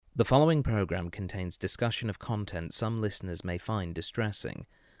The following program contains discussion of content some listeners may find distressing.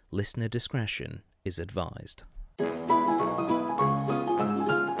 Listener discretion is advised.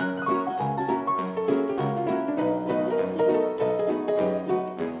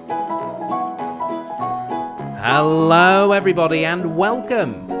 Hello, everybody, and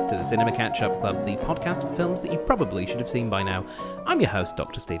welcome to the Cinema Catch-Up Club, the podcast for films that you probably should have seen by now. I'm your host,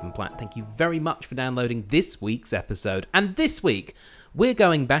 Dr. Stephen Platt. Thank you very much for downloading this week's episode. And this week, we're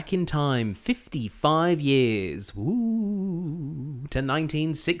going back in time 55 years, to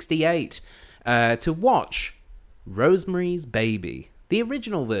 1968, to watch Rosemary's Baby, the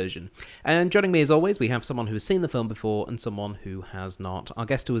original version. And joining me as always, we have someone who has seen the film before and someone who has not. Our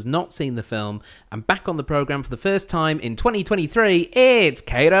guest who has not seen the film and back on the programme for the first time in 2023, it's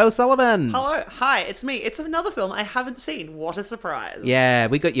Kate O'Sullivan. Hello, hi, it's me. It's another film I haven't seen. What a surprise. Yeah,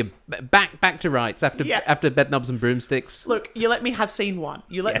 we got you back to rights after Bedknobs and Broomsticks. Look, you let me have scene one.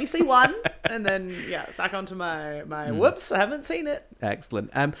 You let me see one, and then, back onto my whoops, I haven't seen it.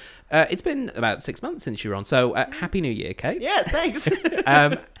 Excellent. It's been about 6 months since you were on, so Happy New Year, Kate. Yes, thanks.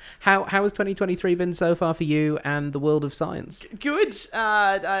 How has 2023 been so far for you and the world of science? Good.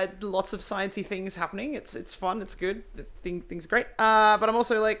 Lots of sciencey things happening. It's fun. It's good. Things are great. But I'm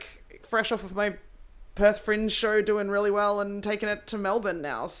also like fresh off of my Perth Fringe show, doing really well, and taking it to Melbourne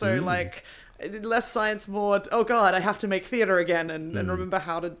now. So like less science, more, oh god, I have to make theatre again and remember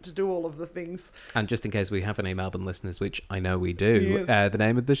how to do all of the things. And just in case we have any Melbourne listeners, which I know we do, yes. The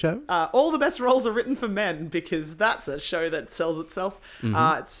name of the show? All the Best Roles Are Written for Men, because that's a show that sells itself.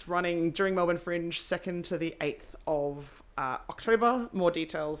 It's running during Melbourne Fringe, 2nd to the 8th of October. More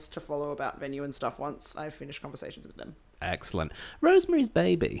details to follow about venue and stuff once I finish conversations with them. Excellent. Rosemary's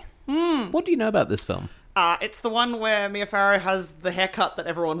Baby. What do you know about this film? It's the one where Mia Farrow has the haircut that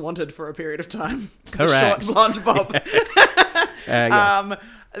everyone wanted for a period of time. Correct. The short blonde bob. Yes.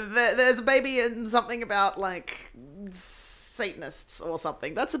 There's a baby and something about, like, Satanists or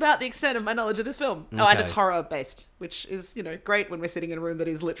something. That's about the extent of my knowledge of this film. Okay. Oh, and it's horror-based, which is, great when we're sitting in a room that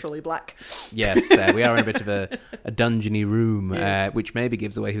is literally black. Yes, we are in a bit of a dungeony room, yes. Which maybe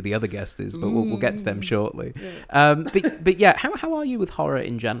gives away who the other guest is, but we'll get to them shortly. Yeah. But yeah, how are you with horror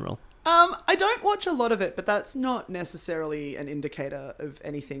in general? I don't watch a lot of it, but that's not necessarily an indicator of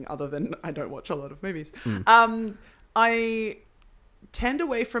anything other than I don't watch a lot of movies. I tend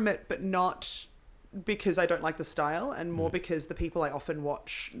away from it, but not because I don't like the style, and more because the people I often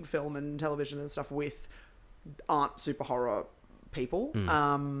watch film and television and stuff with aren't super horror people.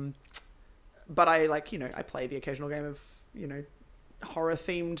 But I I play the occasional game of, horror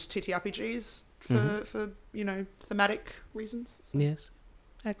themed TTRPGs for thematic reasons. So. Yes.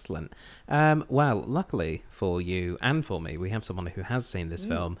 Excellent. Well, luckily for you and for me, we have someone who has seen this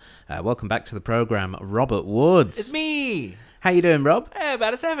film. Welcome back to the programme, Robert Woods. It's me! How you doing, Rob? Hey,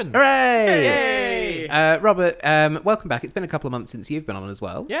 about a 7. Hooray! Yay! Robert, welcome back. It's been a couple of months since you've been on as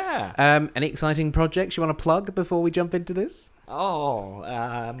well. Yeah. Any exciting projects you want to plug before we jump into this? No.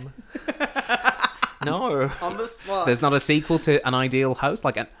 On the spot. There's not a sequel to An Ideal Host,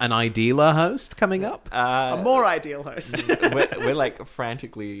 like an idealer host coming up? A more ideal host. we're like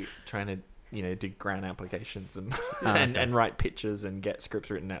frantically trying to, do grant applications and write pitches and get scripts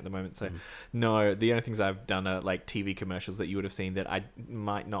written at the moment. So no, the only things I've done are like TV commercials that you would have seen that I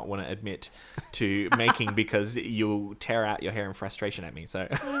might not want to admit to making because you'll tear out your hair in frustration at me. So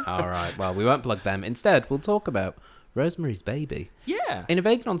all right, well, we won't plug them. Instead, we'll talk about Rosemary's Baby. Yeah. In a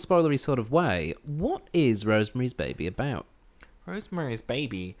vague, non-spoilery sort of way, what is Rosemary's Baby about? Rosemary's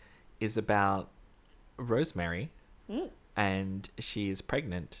Baby is about Rosemary, and she is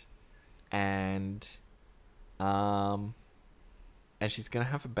pregnant, and she's gonna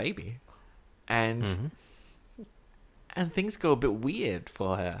have a baby, and things go a bit weird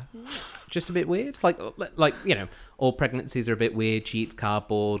for her. Just a bit weird? Like all pregnancies are a bit weird. She eats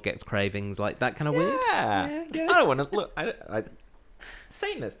cardboard, gets cravings, like that kind of weird? Yeah. I don't want to... Look, I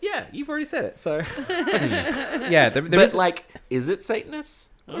Satanist. Yeah, you've already said it, so... Yeah, there but, is... is it Satanist?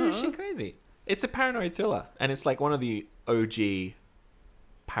 Or is she crazy? It's a paranoid thriller, and it's like one of the OG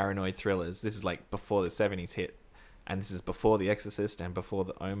paranoid thrillers. This is like before the 70s hit, and this is before The Exorcist, and before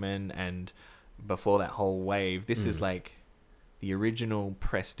The Omen, and before that whole wave. This is like the original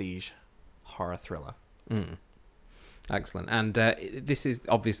prestige horror thriller. Excellent. And this is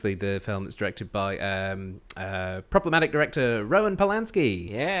obviously the film that's directed by problematic director Roman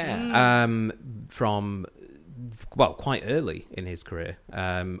Polanski. Yeah. From, well, quite early in his career,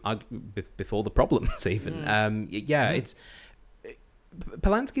 before the problems even. It's...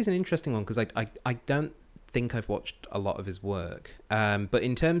 Polanski's an interesting one because I don't think I've watched a lot of his work. But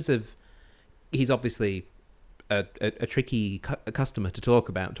in terms of... He's obviously a tricky customer to talk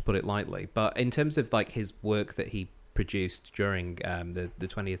about, to put it lightly. But in terms of like his work that he produced during the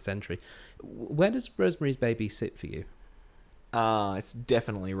 20th century, where does Rosemary's Baby sit for you? It's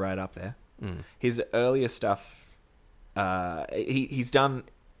definitely right up there. His earlier stuff, he's done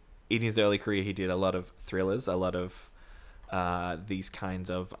in his early career. He did a lot of thrillers, a lot of these kinds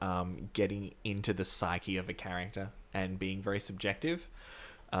of getting into the psyche of a character and being very subjective.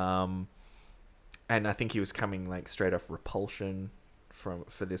 And I think he was coming like straight off Repulsion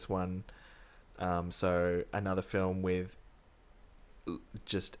for this one. So another film with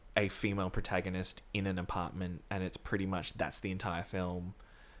just a female protagonist in an apartment, and it's pretty much that's the entire film,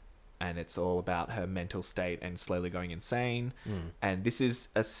 and it's all about her mental state and slowly going insane. And this is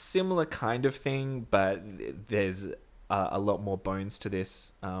a similar kind of thing, but there's a lot more bones to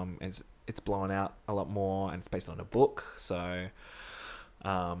this. It's blown out a lot more, and it's based on a book, so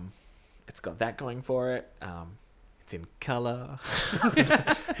it's got that going for it. It's in color.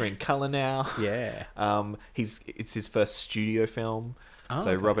 We're in color now. Yeah. It's his first studio film.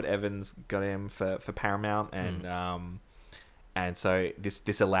 So okay. Robert Evans got him for Paramount, and so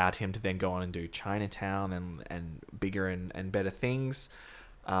this allowed him to then go on and do Chinatown and bigger and better things,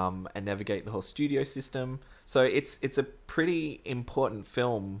 and navigate the whole studio system. So it's a pretty important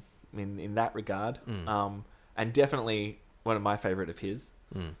film in that regard, and definitely one of my favorite of his.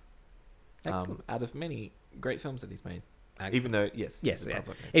 Out of many great films that he's made. Excellent. Even though, yes, yeah.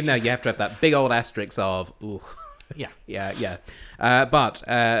 Even though you have to have that big old asterisk of, ooh. yeah. But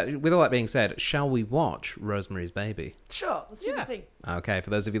with all that being said, shall we watch Rosemary's Baby? Sure, let's do the thing. Okay,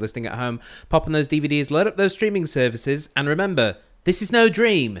 for those of you listening at home, pop on those DVDs, load up those streaming services, and remember, this is no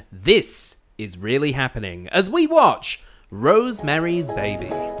dream. This is really happening as we watch Rosemary's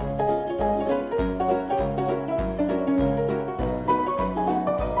Baby.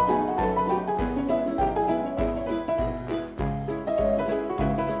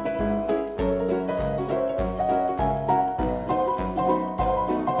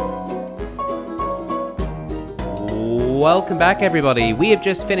 Welcome back, everybody. We have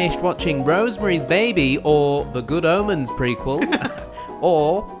just finished watching Rosemary's Baby, or the Good Omens prequel,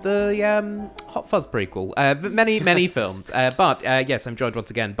 or the Hot Fuzz prequel. Many films. But yes, I'm joined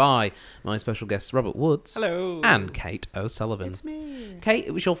once again by my special guests, Robert Woods. Hello. And Kate O'Sullivan. It's me. Kate,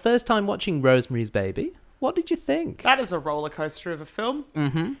 it was your first time watching Rosemary's Baby. What did you think? That is a roller coaster of a film.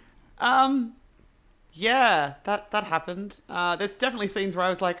 Yeah, that happened. There's definitely scenes where I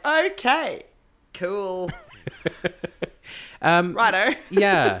was like, okay, cool. Righto.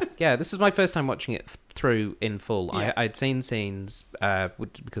 yeah. This was my first time watching it through in full. Yeah. I'd seen scenes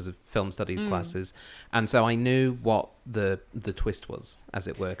because of film studies classes, and so I knew what the twist was, as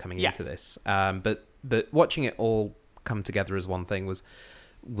it were, coming into this. But watching it all come together as one thing was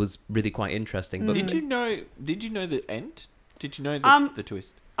really quite interesting. But Did you know the end? Did you know the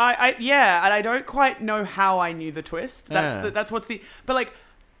twist? Yeah, and I don't quite know how I knew the twist. That's what's the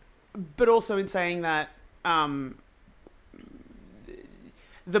but also in saying that.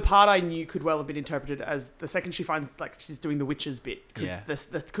 The part I knew could well have been interpreted as the second she finds, like, she's doing the witches bit.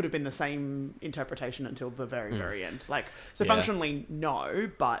 That could have been the same interpretation until the very, very end. Like, so functionally,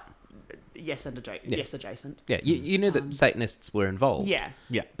 no, but yes, adjacent. Yeah, you knew that Satanists were involved. Yeah.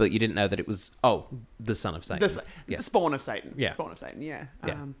 But you didn't know that it was, the son of Satan. The spawn of Satan. Yeah. Spawn of Satan, yeah.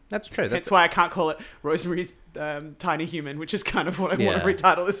 That's true. That's why I can't call it Rosemary's Tiny Human, which is kind of what I want to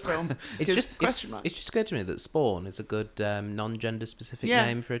retitle this film. It's just occurred to me that Spawn is a good non-gender specific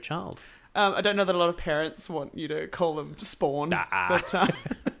name for a child. I don't know that a lot of parents want you to call them Spawn. But,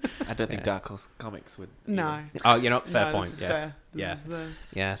 I don't think Dark Horse Comics would. No. Oh, fair point. Fair.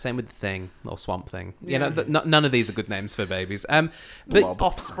 Yeah. Same with the Thing or Swamp Thing. Yeah. None of these are good names for babies. But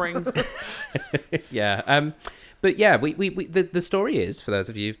Offspring. Yeah. But yeah, the story is, for those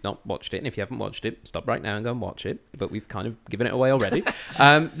of you who've not watched it, and if you haven't watched it, stop right now and go and watch it. But we've kind of given it away already.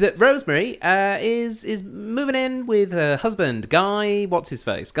 That Rosemary is moving in with her husband, Guy. What's his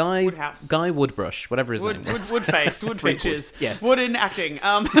face? Guy Woodhouse. Guy Woodbrush, whatever his name was. Woodface. Wood features. Yes. Wood in acting.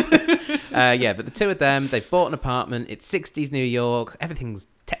 But the two of them, they've bought an apartment. It's 60s New York. Everything's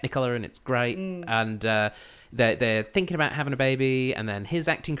Technicolor and it's great. And they're thinking about having a baby, and then his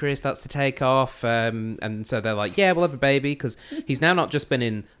acting career starts to take off, and so they're like, yeah, we'll have a baby, because he's now not just been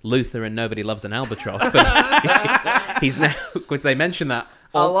in Luther and Nobody Loves an Albatross, but he's now, because they mention that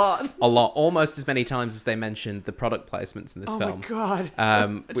a lot, almost as many times as they mentioned the product placements in this film. Oh my god!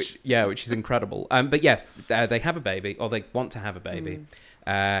 So which is incredible. But yes, they have a baby, or they want to have a baby,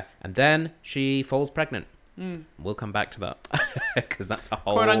 and then she falls pregnant. We'll come back to that because that's a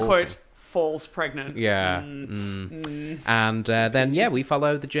whole quote unquote falls pregnant. Yeah. And then, we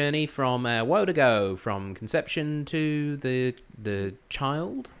follow the journey from Wodago, from conception to the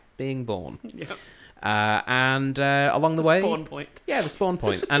child being born. Yep. And along the way... Spawn point. Yeah, the spawn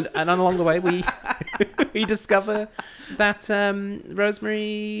point. And along the way, we we discover that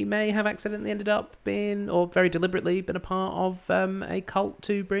Rosemary may have accidentally ended up being, or very deliberately, been a part of a cult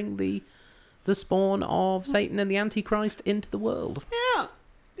to bring the spawn of Satan and the Antichrist into the world.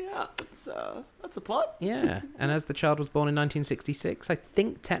 Yeah, that's a plot. Yeah, and as the child was born in 1966, I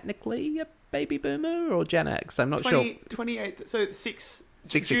think technically a baby boomer or Gen X, I'm not sure. 28, so 6...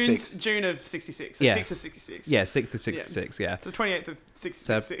 66. June of 66. So Yeah. 6 of 66. Yeah, 6th of 66, yeah. So 28th of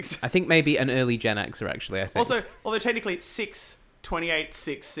 66. I think maybe an early Gen Xer, actually, I think. Also, although technically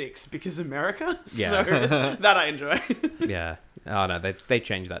 6/28/66 because America. Yeah. So that I enjoy. Yeah. Oh, no, they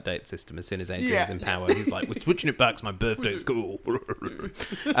changed that date system as soon as Adrian's in power. He's like, we're switching it back, it's my birthday's cool. But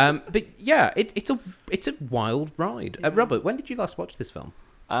yeah, it's a wild ride. Robert, when did you last watch this film?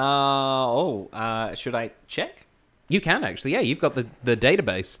 Should I check? You can, actually. Yeah, you've got the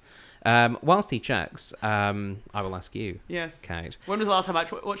database. Whilst he checks, I will ask you. Yes. Kate. When was the last time I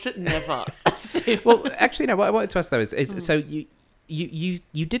watched it? Never. Well, actually, no. What I wanted to ask though is so you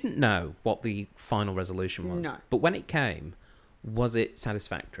didn't know what the final resolution was, No. but when it came, was it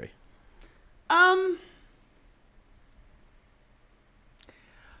satisfactory?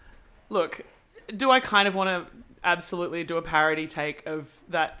 Look, do I kind of want to absolutely do a parody take of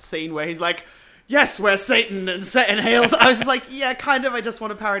that scene where he's like, yes, we're Satan and Satan hails. I was just like, yeah, kind of. I just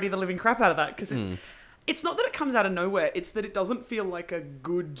want to parody the living crap out of that because it's not that it comes out of nowhere. It's that it doesn't feel like a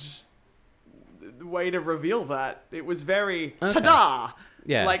good way to reveal that. It was very ta-da.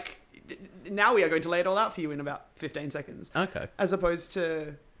 Yeah. Like, now we are going to lay it all out for you in about 15 seconds. Okay. As opposed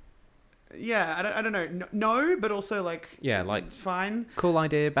to, yeah, I don't know. No, but also like, Yeah, like fine. cool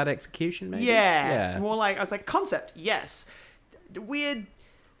idea, bad execution, maybe. Yeah. More like, I was like, concept, yes. Weird,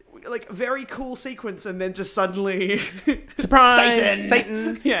 like, very cool sequence, and then just suddenly Surprise!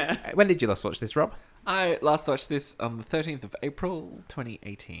 Satan. Yeah. When did you last watch this, Rob? I last watched this on the 13th of April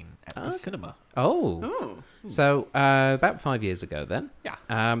 2018 at the cinema. Oh. So about 5 years ago then.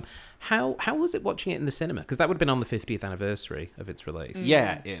 Yeah. How was it watching it in the cinema? Because that would have been on the 50th anniversary of its release.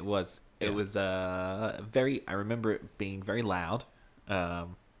 Yeah, it was. Yeah. It was very. I remember it being very loud.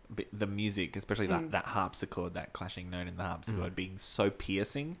 The music, especially that harpsichord, that clashing note in the harpsichord, being so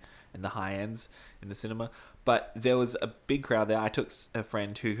piercing in the high ends in the cinema. But there was a big crowd there. I took a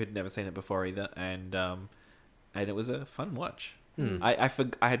friend who had never seen it before either, and it was a fun watch. I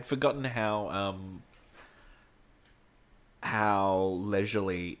had forgotten how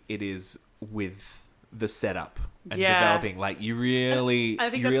leisurely it is with the setup and developing. Like, you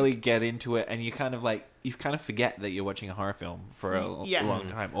really get into it, and you kind of forget that you're watching a horror film for a long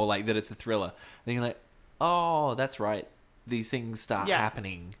time, or like that it's a thriller. Then you're like, oh, that's right. These things start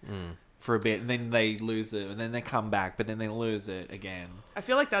happening for a bit, and then they lose it, and then they come back, but then they lose it again. I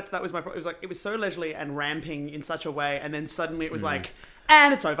feel like that was my problem. It was like, it was so leisurely and ramping in such a way, and then suddenly it was like,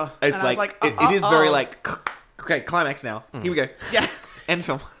 and it's over. It's and like, it is very like, okay, climax now. Here we go. Yeah. End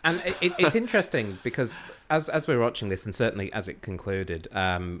film. And it's interesting because as we were watching this, and certainly as it concluded,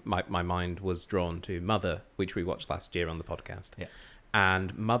 my mind was drawn to Mother, which we watched last year on the podcast. Yeah.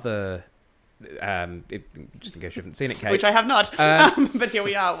 And Mother, just in case you haven't seen it, Kate. Which I have not. But here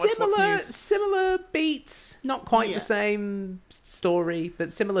we are. What's news? Similar beats, not quite the same story,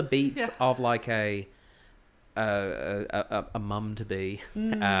 but similar beats of like a mum to be,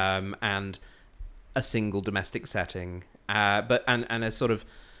 and a single domestic setting, but a sort of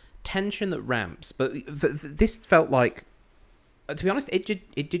tension that ramps. But this felt like, to be honest, it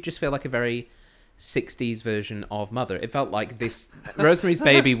did just feel like a very 60s version of Mother. It felt like this Rosemary's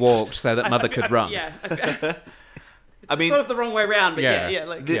Baby walked so that Mother could run. Yeah. I mean, sort of the wrong way around,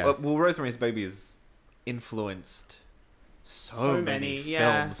 but well, Rosemary's Baby has influenced so many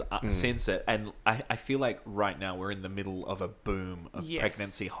films since it, and I feel like right now we're in the middle of a boom of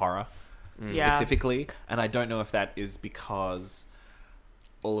pregnancy horror specifically, and I don't know if that is because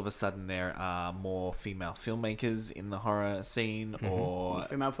all of a sudden there are more female filmmakers in the horror scene, or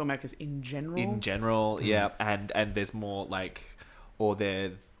female filmmakers in general. And there's more like, or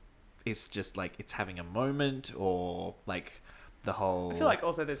it's just like it's having a moment, or like the whole. I feel like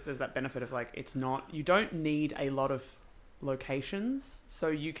also there's that benefit of like, it's not, you don't need a lot of locations, so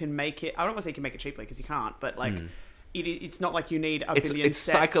you can make it. I don't want to say you can make it cheaply because you can't, but like it's not like you need a billion. It's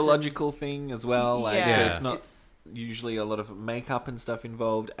sets psychological thing as well. Like, so it's not. It's usually a lot of makeup and stuff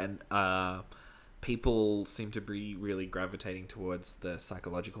involved, and people seem to be really gravitating towards the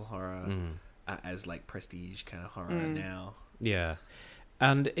psychological horror as like prestige kind of horror now. Yeah,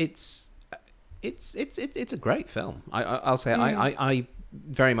 and it's it's a great film. I'll say I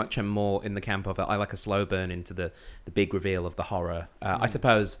very much am more in the camp of it. I like a slow burn into the big reveal of the horror. I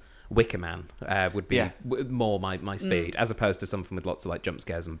suppose Wicker Man would be more my speed, as opposed to something with lots of like jump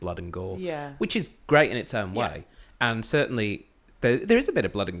scares and blood and gore, which is great in its own way. And certainly there is a bit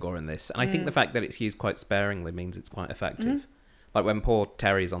of blood and gore in this, and I think the fact that it's used quite sparingly means it's quite effective. Like when poor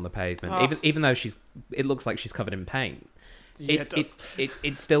Terry's on the pavement, even though it looks like she's covered in paint,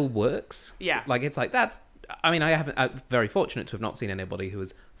 it still works. Yeah, like it's like that's. I mean, I'm very fortunate to have not seen anybody who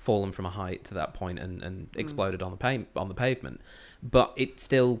has fallen from a height to that point and exploded on the pavement, but it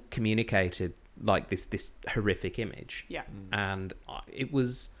still communicated like this horrific image. Yeah, and it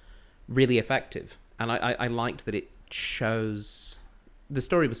was really effective, and I liked that it chose. The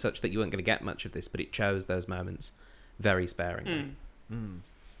story was such that you weren't going to get much of this, but it chose those moments very sparingly.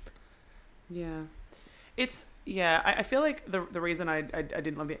 Yeah, it's I feel like the reason I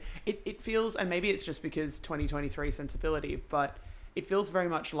didn't love it feels, and maybe it's just because 2023 sensibility, but it feels very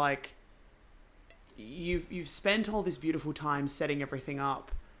much like you've spent all this beautiful time setting everything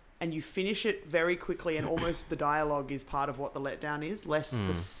up, and you finish it very quickly, and almost the dialogue is part of what the letdown is, less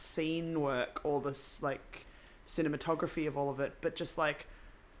the scene work or the like cinematography of all of it, but just like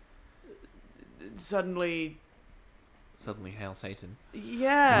suddenly Hail Satan.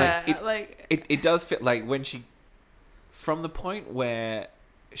 Yeah, it does feel like when she, from the point where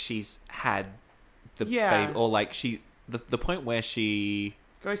she's had the baby, or like the point where she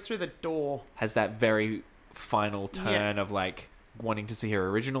goes through the door, has that very final turn of like wanting to see her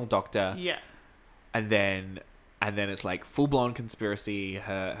original doctor, and then it's like full blown conspiracy.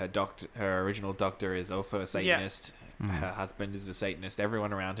 Her original doctor is also a Satanist. Her husband is a Satanist.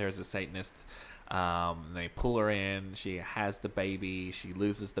 Everyone around her is a Satanist. They pull her in. She has the baby. She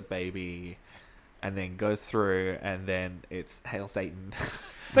loses the baby, and then goes through, and then it's Hail Satan.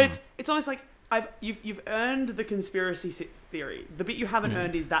 But it's almost like you've earned the conspiracy theory. The bit you haven't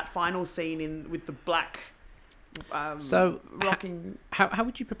earned is that final scene with the black. Rocking. How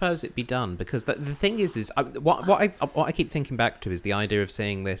would you propose it be done? Because the thing is what I keep thinking back to is the idea of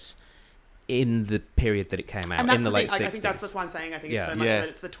seeing this in the period that it came out, in the late 60s. I think that's why I'm saying I think it's so much that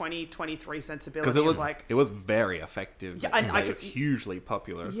it's the 2023 sensibility. Because it was very effective. Yeah, and it was hugely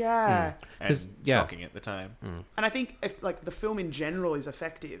popular. Yeah. And shocking at the time. And I think if like the film in general is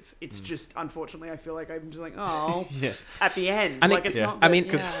effective, it's just, unfortunately, I feel like I'm just like, at the end. And like it's not... I mean,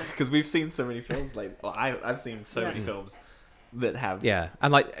 because we've seen so many films, I've seen so many films that have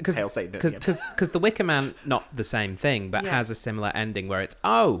and like Hail Satan because The Wicker Man, not the same thing, but has a similar ending where it's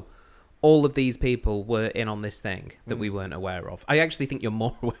all of these people were in on this thing that we weren't aware of. I actually think you're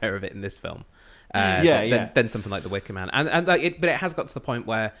more aware of it in this film than something like The Wicker Man. And but it has got to the point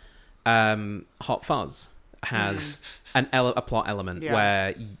where Hot Fuzz has a plot element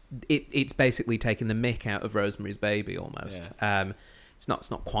where it's basically taking the mick out of Rosemary's Baby almost. It's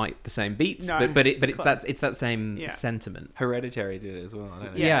not quite the same beats, but it's that same sentiment. Hereditary did it as well. I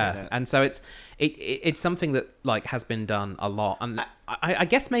don't know and so it's something that like has been done a lot, and I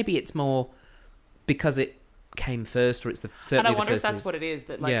guess maybe it's more because it came first, or it's certainly and I wonder the if first that's what it is,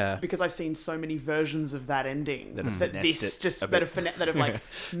 that like because I've seen so many versions of that ending that have like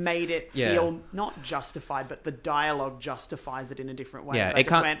made it feel not justified, but the dialogue justifies it in a different way. Yeah, it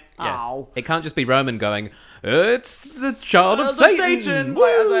can't just be Roman going, "It's the child of Satan."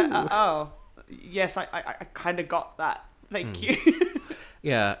 Yes, I kind of got that. Thank you.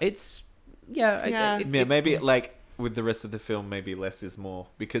 It's maybe like with the rest of the film, maybe less is more,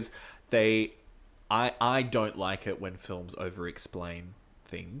 because I don't like it when films over-explain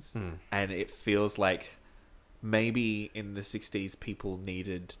things, and it feels like maybe in the 60s people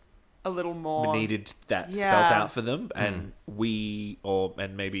needed a little more, that spelled out for them, and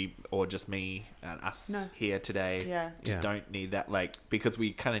or just me and us here today don't need that, like, because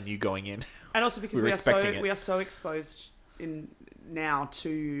we kind of knew going in, and also because we are so exposed now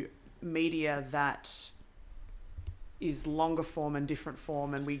to media that is longer form and different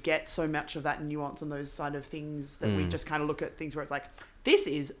form, and we get so much of that nuance and those side of things that we just kind of look at things where it's like, this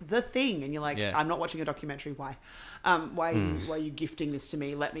is the thing, and you're like, I'm not watching a documentary. Why are you gifting this to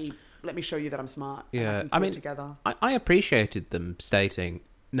me? Let me show you that I'm smart. I mean, together. I appreciated them stating,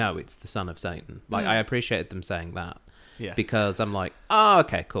 no, it's the son of Satan. Like I appreciated them saying that, because I'm like,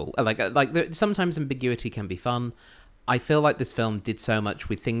 okay, cool. Like sometimes ambiguity can be fun. I feel like this film did so much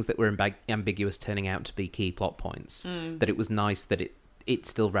with things that were ambiguous turning out to be key plot points that it was nice that it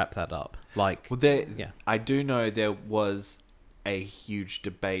still wrapped that up. Like, I do know there was a huge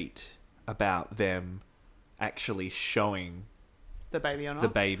debate about them actually showing the baby or not. the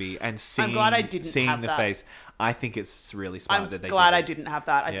baby and seeing, glad I didn't seeing have the that. face. I think it's really smart I'm that they glad did I it. didn't have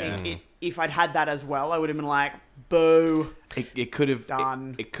that. I Yeah. think if I'd had that as well, I would have been like, boo. It could have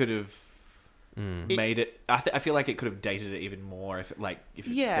Done. It could have made it. I feel like it could have dated it even more if the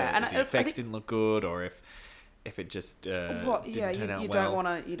effects didn't look good, or if it just didn't turn out you well. don't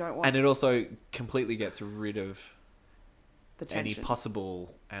want And it also completely gets rid of the any tension.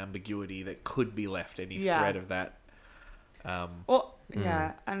 possible ambiguity that could be left, any Yeah. thread of that.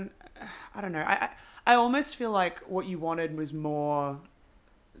 Yeah, and I don't know. I almost feel like what you wanted was more.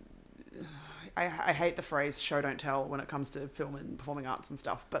 I hate the phrase "show don't tell" when it comes to film and performing arts and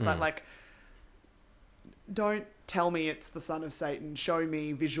stuff, but that like, don't tell me it's the son of Satan. Show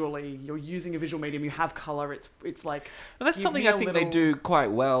me visually. You're using a visual medium. You have color. It's like. And that's give something me a I think they little- do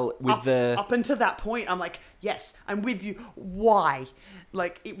quite well with up until that point. I'm like, yes, I'm with you. Why?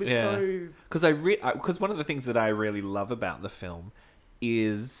 Like it was so. Because one of the things that I really love about the film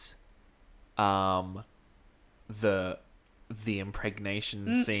is the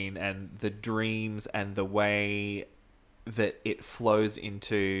impregnation scene and the dreams and the way that it flows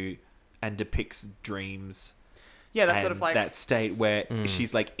into and depicts dreams. Yeah, that's and sort of like that state where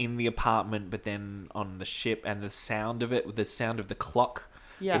she's like in the apartment, but then on the ship, and the sound of it, the sound of the clock.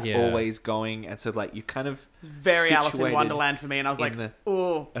 Yeah. It's Yeah. always going, and so like you kind of very Alice in situated Wonderland for me, and I was like, in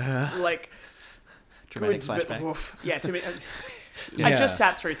oh, like dramatic good, but flashbacks. oof. Yeah, too many. Yeah. I just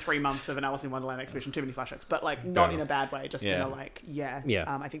sat through 3 months of an Alice in Wonderland exhibition. Too many flashbacks, but like not Fair in a bad way. Just Yeah. in a like, yeah. Yeah.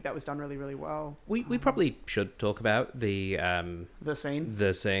 I think that was done really, really well. We probably should talk about the The scene.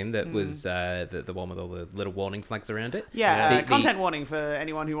 that was the one with all the little warning flags around it. Yeah, The- content warning for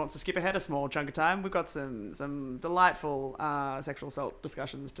anyone who wants to skip ahead a small chunk of time. We've got some delightful sexual assault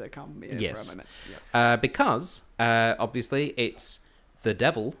discussions to come in for Yes. a moment. Yeah. Because obviously it's the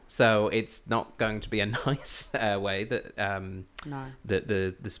devil, so it's not going to be a nice way that No. that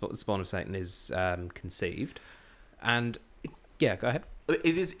the spawn of Satan is conceived. And yeah, go ahead.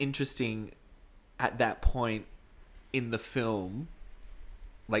 It is interesting at that point in the film,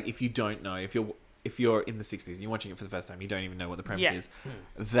 like if you don't know, if you're in the 60s and you're watching it for the first time, you don't even know what the premise Yeah. is,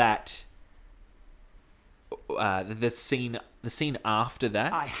 that the scene after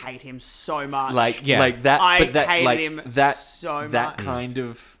that, I hate him so much. like Yeah. like that, I but that hated like him that so that much. kind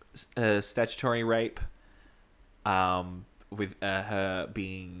of statutory rape, with her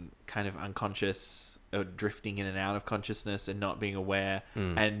being kind of unconscious or drifting in and out of consciousness and not being aware,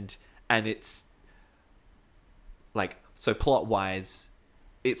 and it's like, so plot wise,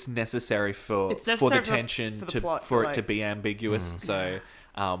 it's necessary for It's the necessary tension for the plot, for it like- to be ambiguous. So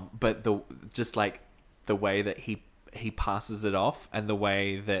but the way that he passes it off, and the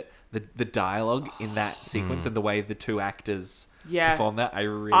way that the dialogue in that sequence, and the way the two actors Yeah. perform that, I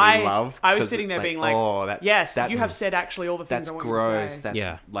really love. I was 'cause sitting it's there being like, oh, that's yes, that's, you have said actually all the things that's I want gross. you to say. That's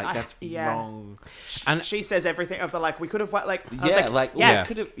Yeah. that's yeah. wrong. And She says everything of the like, we could have, like, I was Yeah, like, like, yes,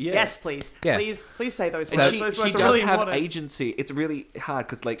 we could've- yeah. yes, please, Yeah. please say those So- words. She Those words does are really have important. agency. It's really hard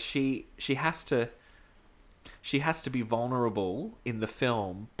because like she has to be vulnerable in the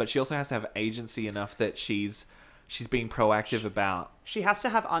film, but she also has to have agency enough that she's being proactive about. She has to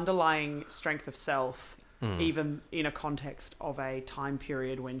have underlying strength of self, even in a context of a time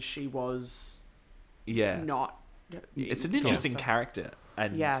period when she was Yeah, not. it's an interesting character,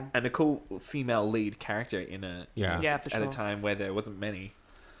 and Yeah. and a cool female lead character in Yeah, for at a sure. time where there wasn't many.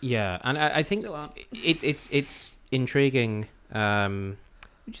 yeah, and I think Still aren't. it's intriguing.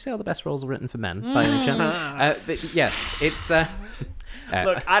 Would you say all the best roles are written for men by any chance? But yes, it's.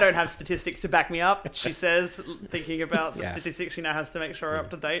 Look, I don't have statistics to back me up. She says, thinking about the Yeah. statistics, she now has to make sure are up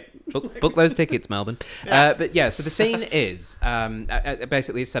to date. book those tickets, Melbourne. But yeah, so the scene is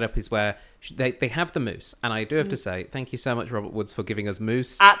basically set up is where they have the moose, and I do have to say thank you so much, Robert Woods, for giving us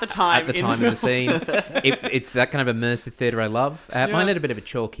moose At the time of in the scene. It's that kind of immersive theatre I love. Mine had a bit of a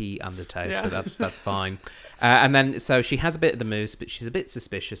chalky undertaste, Yeah. but that's fine. And then so she has a bit of the moose, but she's a bit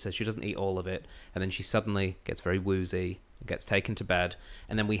suspicious, so she doesn't eat all of it. And then she suddenly gets very woozy, gets taken to bed,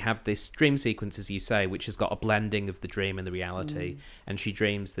 and then we have this dream sequence, as you say, which has got a blending of the dream and the reality. And she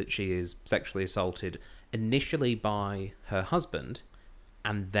dreams that she is sexually assaulted initially by her husband,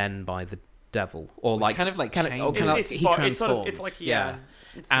 and then by the devil, or like kind of like he it's sort of, transforms. it's like, yeah.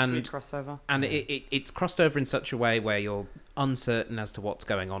 It's this And- weird crossover. And it's crossed over in such a way where you're uncertain as to what's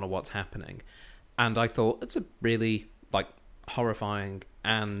going on or what's happening. And I thought it's a really like horrifying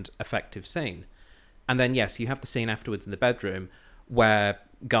and effective scene. And then yes, you have the scene afterwards in the bedroom where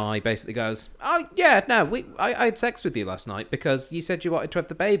Guy basically goes, "Oh yeah, no, I had sex with you last night because you said you wanted to have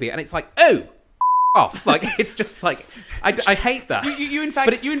the baby," and it's like, oh, off. Like, it's just like, I hate that. You in But fact,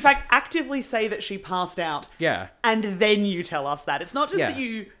 it's- you in fact actively say that she passed out. Yeah. And then you tell us that. It's not just Yeah. that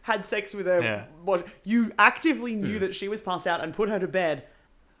you had sex with her. Yeah. What you actively knew that she was passed out and put her to bed,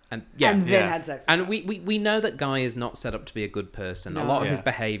 And yeah. and then Yeah. had sex. With And her. we know that Guy is not set up to be a good person. A No. lot of Yeah. his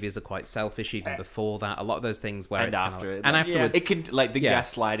behaviours are quite selfish even before that. A lot of those things where And it's after kinda, it, and like, afterwards, it can like the Yeah.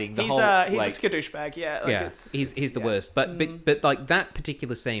 gaslighting. The he's whole a like, skadooshbag. Yeah. Like yeah, he's the yeah. worst. But like that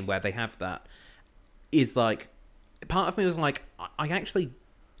particular scene where they have that is like, part of me was like, I actually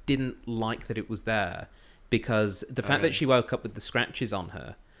didn't like that it was there, because the fact really? that she woke up with the scratches on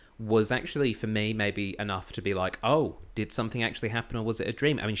her was actually, for me, maybe enough to be like, oh, did something actually happen, or was it a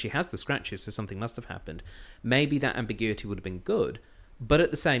dream? I mean, she has the scratches, so something must have happened. Maybe that ambiguity would have been good, but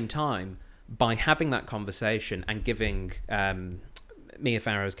at the same time, by having that conversation and giving Mia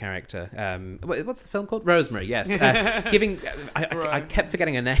Farrow's character, what's the film called? Rosemary, yes. Giving, I kept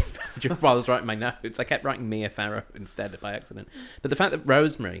forgetting her name just while I was writing my notes. I kept writing Mia Farrow instead by accident. But the fact that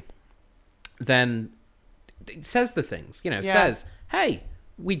Rosemary then says the things, says, hey,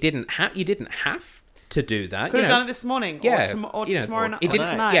 you didn't have to do that. Could have done it this morning. Yeah, Or you know, tomorrow night. it didn't.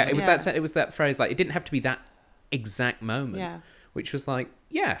 tonight. Yeah, it was that phrase, like, it didn't have to be that exact moment. Yeah. Which was like,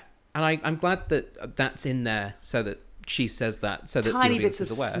 yeah. And I'm glad that that's in there, so that she says that, so that the Tiny audience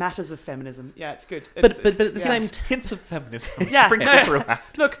bits of is aware. smatters of feminism. Yeah, it's good. But at the yeah. same hints of feminism. Yeah, sprinkled no, throughout.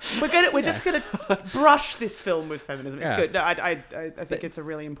 look, we're just gonna brush this film with feminism. It's Yeah. good. No, I think it's a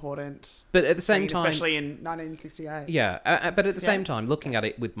really important. But at the same thing, time, especially in 1968. yeah. But at the Yeah. same time, looking at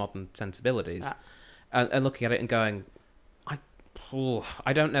it with modern sensibilities, and looking at it and going,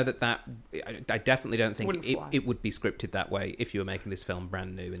 I don't know that. I definitely don't think Wouldn't fly. it would be scripted that way if you were making this film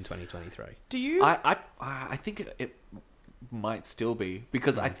brand new in 2023. Do you? I think it might still be,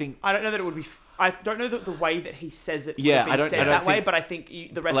 because I think I don't know that it would be. I don't know that the way that he says it. Yeah, would have been said that way, think- but I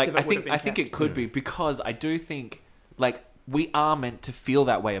think the rest like of it would have been. I think kept. it could be, because I do think like we are meant to feel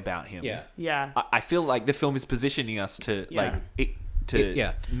that way about him. Yeah. Yeah. I feel like the film is positioning us to Yeah.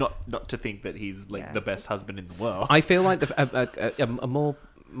 not to think that he's like Yeah. the best husband in the world. I feel like a more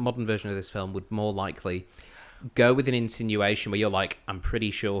modern version of this film would more likely go with an insinuation where you're like, I'm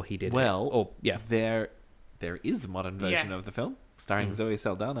pretty sure he did Well, it. Or, yeah. there is a modern version Yeah. of the film starring Zoe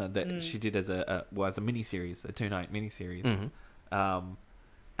Saldana that she did as a miniseries, a 2-night miniseries. Mhm.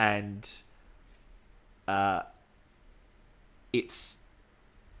 And it's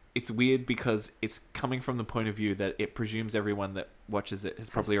weird because it's coming from the point of view that it presumes everyone that watches it has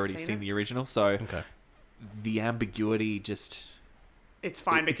probably already seen seen it? the original. So Okay. the ambiguity just It's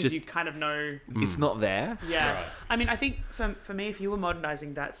fine it because just- you kind of know. it's not there. Yeah. Right. I mean, I think for me, if you were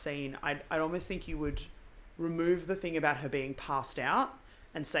modernizing that scene, I'd almost think you would remove the thing about her being passed out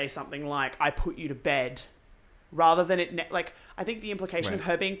and say something like, I put you to bed, rather than it, like, I think the implication of Right.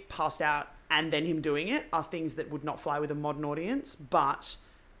 her being passed out and then him doing it are things that would not fly with a modern audience, but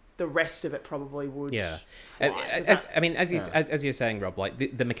the rest of it probably would Yeah. fly. Does that- As you're saying, Rob, like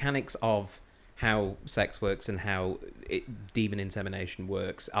the mechanics of how sex works and how demon insemination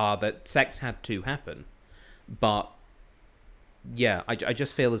works are that sex had to happen, but yeah, I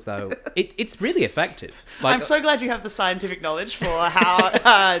just feel as though it's really effective. Like, I'm so glad you have the scientific knowledge for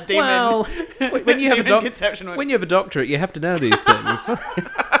how demon, well, when you have a demon conception works. when you have a doctorate, you have to know these things.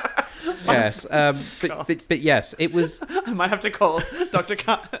 Yes, but yes, it was. I might have to call Dr.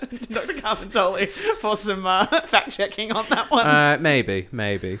 Dr. Carmentoli for some fact checking on that one. Maybe,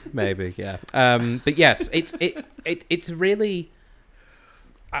 yeah. But yes, it's really.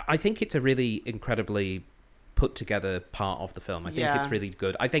 I think it's a really incredibly put together part of the film. I think Yeah. it's really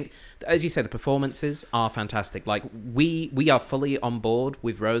good. I think, as you said, the performances are fantastic. Like we are fully on board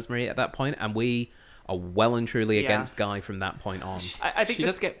with Rosemary at that point, and we are well and truly Yeah. against Guy from that point on. I think She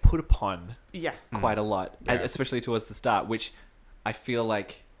this, does get put upon yeah, quite a lot, Yeah. especially towards the start, which I feel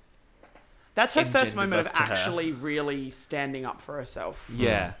like that's her first engenders moment of us to her. actually really standing up for herself.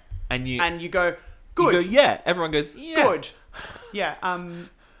 yeah, and you go, you good, go, yeah. Everyone goes, yeah, good, yeah.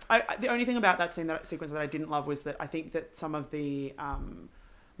 The only thing about that sequence that I didn't love was that I think that some of the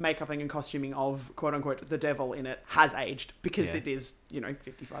makeuping and costuming of quote unquote the devil in it has aged because Yeah. it is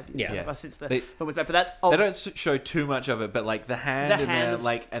 55 years Yeah. whatever, since the They- film was made. But that's They don't show too much of it, but like the hand, The and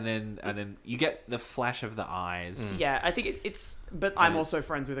hands. and then you get the flash of the eyes. yeah. I think it's. But I'm also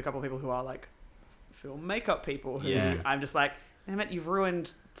friends with a couple of people who are like film makeup people who Yeah. I'm just like, damn it, you've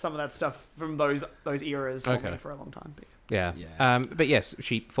ruined some of that stuff from those eras for Okay. me for a long time. But Yeah. Yeah. But yes,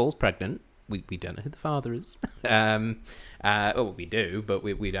 she falls pregnant. We don't know who the father is. We do, but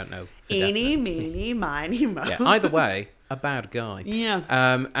we don't know. For eeny, definite. meeny, miny, mo. Yeah. Either way, a bad guy. Yeah.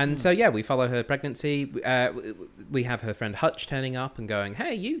 And so yeah, we follow her pregnancy. We have her friend Hutch turning up and going,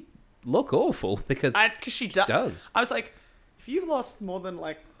 "Hey, you look awful because she she does. I was like, if you've lost more than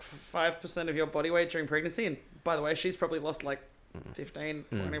like 5% of your body weight during pregnancy, and by the way, she's probably lost like 15,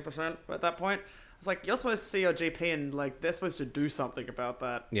 20% at that point. It's like, you're supposed to see your GP and like they're supposed to do something about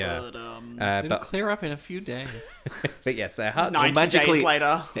that. Yeah. But, It'll clear up in a few days. But yes, they're hard. 90 magically- days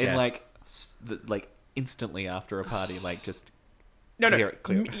later. And Yeah. like instantly after a party, like just No,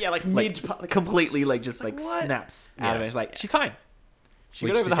 clear. Yeah, like Like, mid... completely like just like, like what? snaps Yeah. out of it. It's like, she's fine. She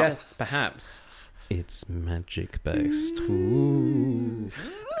Which got over the hump. suggests perhaps it's magic based. Ooh.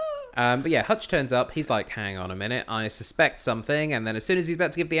 But yeah, Hutch turns up. He's like, hang on a minute, I suspect something. And then as soon as he's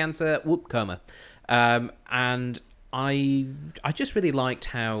about to give the answer, whoop, coma. And I just really liked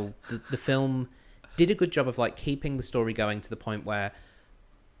how the film did a good job of like keeping the story going to the point where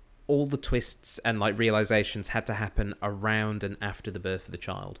all the twists and like realizations had to happen around and after the birth of the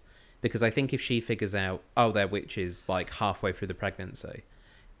child. Because I think if she figures out, oh, they're witches like halfway through the pregnancy,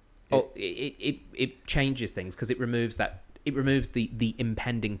 it changes things because it removes the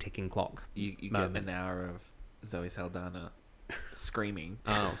impending ticking clock. You get moment. an hour of Zoe Saldana screaming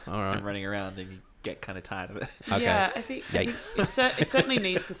Oh, all right. and running around, and you get kind of tired of it. Okay. Yeah, I think Yikes. it certainly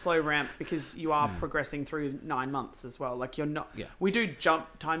needs the slow ramp because you are progressing through 9 months as well. Like you're not. Yeah. We do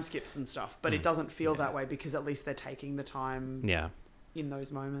jump time skips and stuff, but it doesn't feel that way because at least they're taking the time Yeah. in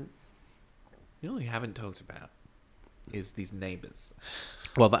those moments. You know what we haven't talked about is these neighbors.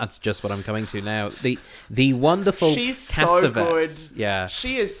 Well, that's just what I'm coming to now. The wonderful She's cast so of vets. good. Yeah.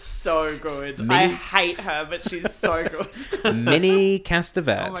 She is so good. I Mini- hate her, but she's so good. Mini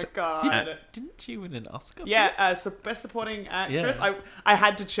Castavet. Oh my god. Didn't she win an Oscar? Yeah, best supporting actress. Yeah. I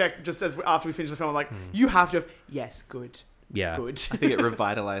had to check just after we finished the film. I'm like, you have to have yes, good, Yeah. good. I think it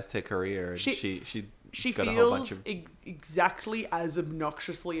revitalized her career, and She- she She got a whole bunch feels of exactly as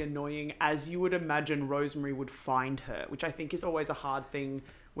obnoxiously annoying as you would imagine Rosemary would find her, which I think is always a hard thing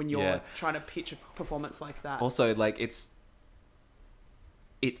when you're Yeah. trying to pitch a performance like that. Also, like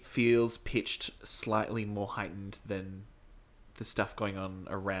it feels pitched slightly more heightened than the stuff going on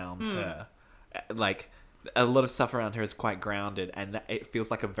around her. Like a lot of stuff around her is quite grounded, and it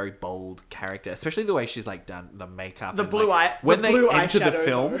feels like a very bold character, especially the way she's like done the makeup, The and, blue like, eye, when the they blue enter the eyeshadow,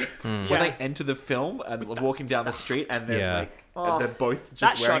 film. though. When Yeah. they enter the film and walking down the street, and there's Yeah. like Oh, they're both that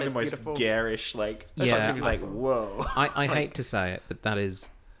just shot wearing is the most beautiful. garish, like Yeah. yeah, gonna be like whoa. I hate to say it, but that is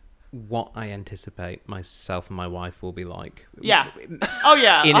what I anticipate myself and my wife will be like. Yeah. Oh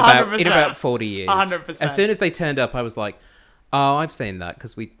yeah. In 100%. about 40 years. 100%. As soon as they turned up, I was like, oh, I've seen that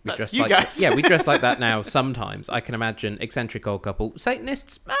because we That's dress you like guys. yeah, we dress like that now. Sometimes I can imagine eccentric old couple,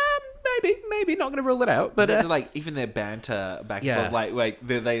 Satanists. Maybe not going to rule it out, but But like even their banter back Yeah. and forth, like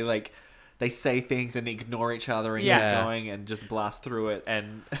they like they say things and ignore each other and Yeah. keep going and just blast through it,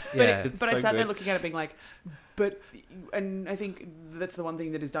 and Yeah. But I so sat there good. looking at it being like, and I think that's the one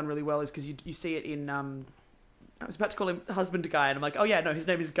thing that is done really well is because you see it in, I was about to call him husband Guy, and I'm like, oh yeah, no, his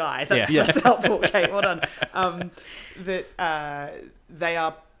name is Guy. That's, Yeah. that's helpful. Okay, well done. They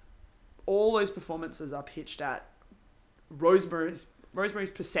are, all those performances are pitched at Rosemary's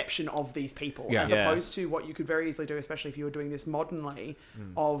perception of these people, Yeah. as Yeah. opposed to what you could very easily do, especially if you were doing this modernly,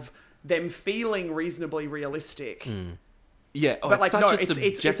 of them feeling reasonably realistic. yeah. Oh, But like, such no, a it's a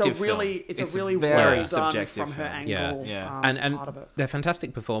subjective really, film. it's a really very well done subjective from her film. angle. Yeah. and Part of it. they're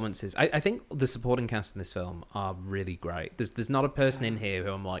fantastic performances. I think the supporting cast in this film are really great. There's not a person in here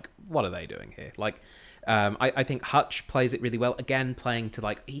who I'm like, what are they doing here? Like, I think Hutch plays it really well. Again, playing to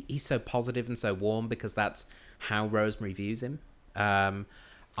like he's so positive and so warm because that's how Rosemary views him.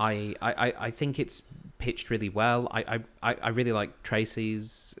 I think it's pitched really well. I really like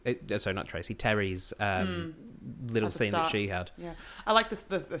Terry's little At the scene that start. she had. Yeah, I like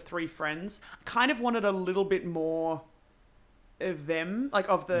the three friends. I kind of wanted a little bit more of them, like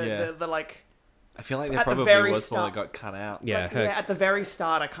of Yeah. the like. I feel like there At the probably very was one that start- got cut out. Yeah, like, her- at the very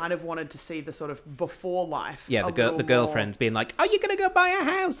start, I kind of wanted to see the sort of before life. Yeah, a the little more. girlfriends being like, "Oh, you're gonna go buy a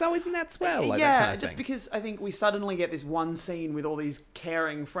house? Oh, isn't that swell?" Like yeah, that kind of just thing. because I think we suddenly get this one scene with all these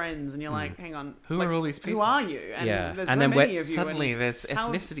caring friends, and you're like, "Hang on, Who like, are all these Who people?" are you?" And Yeah, there's and so then many of you. Suddenly, and there's how-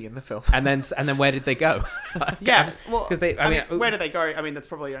 ethnicity in the film. and then where did they go? yeah, well, 'Cause they- I mean, where do they go? I mean, that's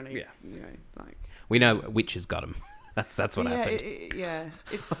probably only Yeah. you know, like. We know witches got them. That's what yeah, happened. yeah,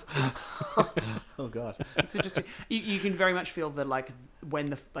 it's Oh god. it's interesting. You can very much feel that like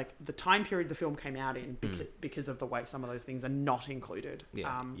when the time period the film came out in because of the way some of those things are not included,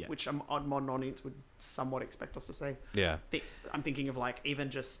 Yeah, yeah. which a modern audience would somewhat expect us to see. Yeah. I'm thinking of like even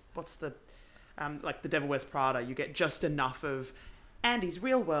just what's the like The Devil Wears Prada. You get just enough of Andy's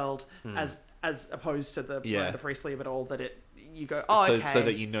real world as opposed to the Yeah. Miranda Priestley of it all that you go, oh, okay, So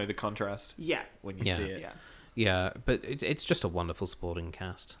that you know the contrast yeah, when you Yeah. see it. yeah. Yeah, but it's just a wonderful supporting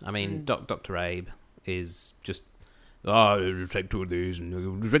cast. I mean, Dr. Abe is just, take 2 of these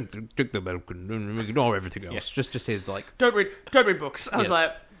and drink the milk and ignore everything else. Just his, like... Don't read books. I was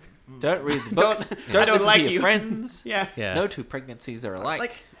like... Don't read the books. Don't I listen like to your you. friends. Yeah. No two pregnancies are alike.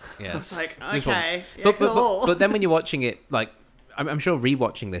 Like, Yeah. I was like, This one. okay, yeah, cool. But then when you're watching it, like, I'm sure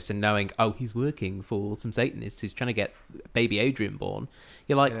rewatching this and knowing, oh, he's working for some Satanists who's trying to get baby Adrian born,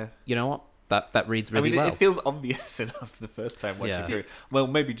 you're like, you know what? That reads really well. It feels obvious enough the first time watching through. Well,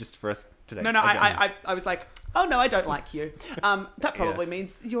 maybe just for us today. No, I was like, oh no, I don't like you. That probably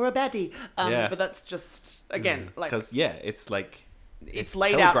means you're a baddie. But that's just, again, like... Because, it's like... It's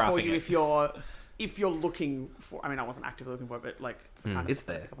laid out for telegraphing you it. if you're looking for... I mean, I wasn't actively looking for it, but like, it's the kind of It's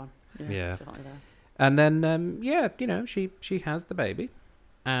stuff I there. pick up on. Yeah. It's definitely there. And then, she has the baby.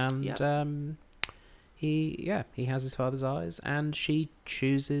 And he has his father's eyes, and she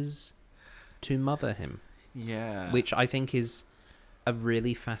chooses to mother him. Yeah. Which I think is a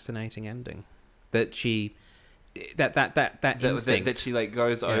really fascinating ending. That she... That instinct. That she, like,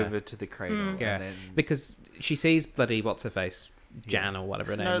 goes over to the cradle. Yeah, And then... because she sees bloody what's-her-face, Jan or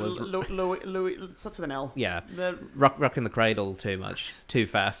whatever her name was. Louis, starts with an L. Yeah, The, rocking the cradle too much, too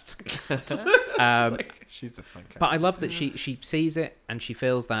fast. She's a fun character. But I love that she sees it and she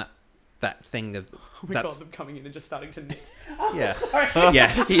feels that thing of... oh my god, them coming in and just starting to knit. Yeah. Sorry.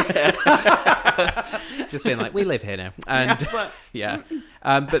 Yes. Just being like, we live here now. And Yeah,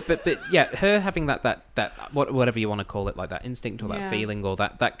 but yeah, her having that whatever you want to call it, like that instinct or that feeling or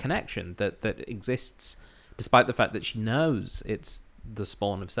that connection that exists despite the fact that she knows it's the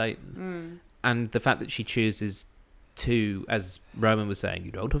spawn of Satan. And the fact that she chooses to, as Roman was saying,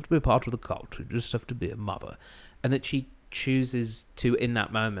 you don't have to be part of the cult, you just have to be a mother. And that she chooses to, in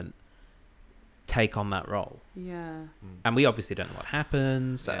that moment, take on that role. Yeah. And we obviously don't know what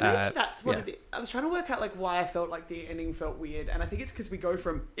happens. Maybe that's what it is. I was trying to work out like why I felt like the ending felt weird, and I think it's because we go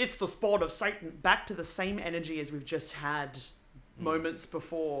from it's the spawn of Satan back to the same energy as we've just had moments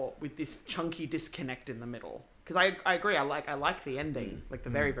before with this chunky disconnect in the middle. Because I agree, I like the ending, like the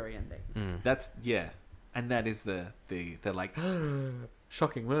very, very ending. That's and that is the like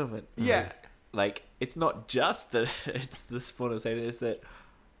shocking moment. Yeah. Like, it's not just that it's the spawn of Satan, it's that,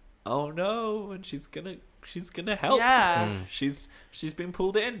 oh no, and she's gonna help. Yeah. She's been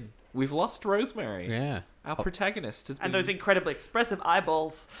pulled in. We've lost Rosemary. Yeah. Our protagonist has been... And those incredibly expressive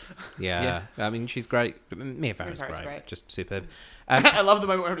eyeballs. Yeah. I mean, she's great. Mia Farrow's Farrow's great. great. Just superb. I love the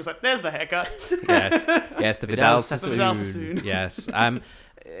moment where I'm just like, there's the haircut. Yes, the Vidal Sassoon. Vidal Sassoon. Yes.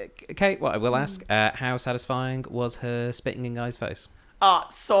 Kate, what I will ask, how satisfying was her spitting in Guy's face?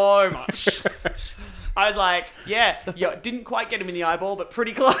 So much. I was like, yeah, didn't quite get him in the eyeball, but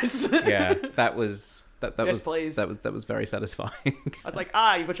pretty close. Yeah, that was please. That was very satisfying. I was like,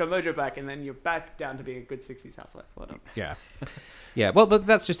 you put your mojo back, and then you're back down to being a good 60s housewife. Well done. Yeah. Well, but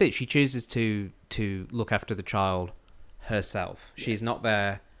that's just it. She chooses to look after the child herself. Yes. She's not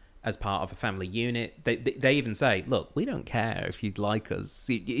there as part of a family unit. They even say, look, we don't care if you'd like us.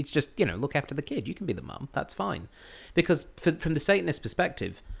 It's just, look after the kid. You can be the mum. That's fine. Because from the Satanist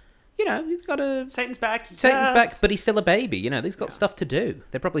perspective, he's got Satan's back, but he's still a baby. He's got stuff to do.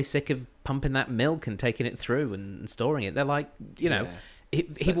 They're probably sick of pumping that milk and taking it through and storing it. They're like, he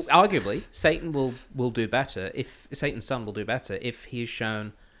will, arguably, Satan will do better if Satan's son will do better if he is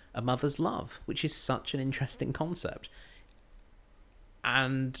shown a mother's love, which is such an interesting concept.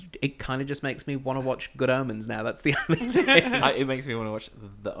 And it kind of just makes me want to watch Good Omens now. That's the only thing. It makes me want to watch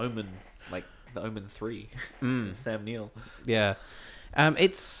The Omen, like The Omen 3, with Sam Neill. Yeah.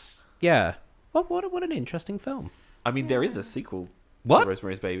 What an interesting film. I mean, there is a sequel to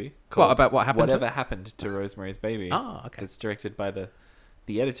Rosemary's Baby. What about what happened? Whatever happened to Rosemary's Baby? Oh, okay. It's directed by the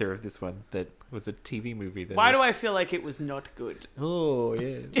editor of this one. That was a TV movie. Why do I feel like it was not good? Oh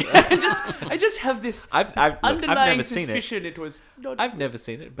yeah. I just have this underlying suspicion it was not. I've never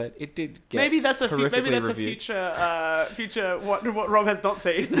seen it, but it did get maybe that's a reviewed. future what Rob has not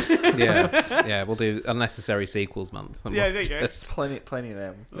seen. Yeah. We'll do unnecessary sequels month. There you go. Plenty of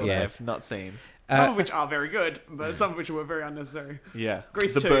them. Yes. I've not seen. Some of which are very good, but some of which were very unnecessary. Yeah.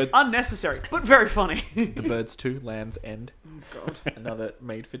 Grease 2, unnecessary, but very funny. The Birds 2, Land's End. Oh, God. Another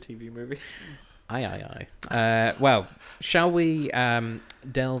made-for-TV movie. Aye. Well, shall we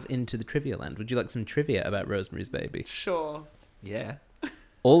delve into the trivia land? Would you like some trivia about Rosemary's Baby? Sure. Yeah.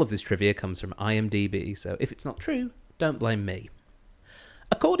 All of this trivia comes from IMDb, so if it's not true, don't blame me.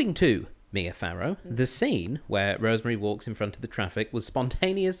 According to Mia Farrow, the scene where Rosemary walks in front of the traffic was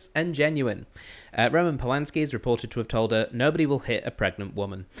spontaneous and genuine. Roman Polanski is reported to have told her, "Nobody will hit a pregnant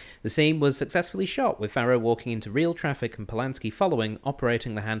woman." The scene was successfully shot, with Farrow walking into real traffic and Polanski following,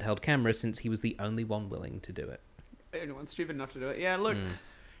 operating the handheld camera since he was the only one willing to do it. Anyone's stupid enough to do it. Yeah, look,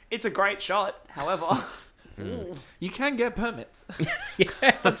 it's a great shot. However, You can get permits.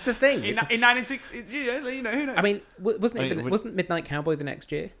 Yeah, that's the thing. in 1960, who knows? I mean, wasn't Midnight Cowboy the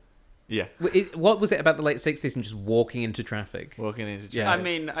next year? Yeah. What was it about the late 60s and just walking into traffic? Walking into traffic. Yeah. I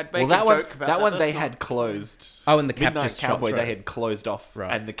mean, I'd make Well, a joke about that. that one they That's had not- closed. Oh, and the cab Midnight just shot Cowboy through. they had closed off,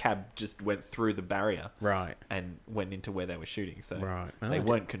 Right. and the cab just went through the barrier Right. and went into where they were shooting. So Right. Oh, they I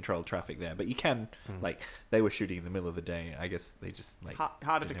weren't controlled traffic there, but you can like they were shooting in the middle of the day. I guess they just like harder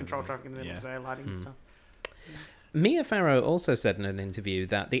to didn't control have traffic in the middle of the day, lighting and stuff. Mia Farrow also said in an interview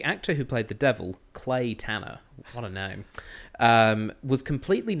that the actor who played the devil, Clay Tanner, what a name, was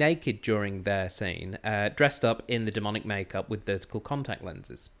completely naked during their scene, dressed up in the demonic makeup with vertical contact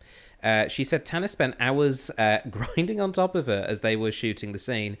lenses. She said Tanner spent hours grinding on top of her as they were shooting the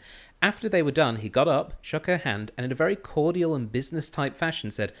scene. After they were done, he got up, shook her hand, and in a very cordial and business-type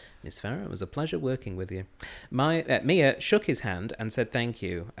fashion said, "Miss Farrow, it was a pleasure working with you." Mia shook his hand and said thank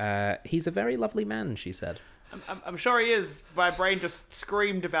you. "He's a very lovely man," she said. I'm sure he is. My brain just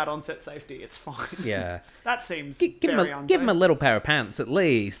screamed about on-set safety. It's fine. Yeah. That seems Give very him a little pair of pants at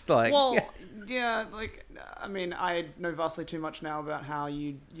least. Like, Well, yeah. like, I mean, I know vastly too much now about how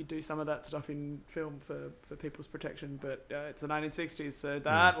you do some of that stuff in film for people's protection, but it's the 1960s, so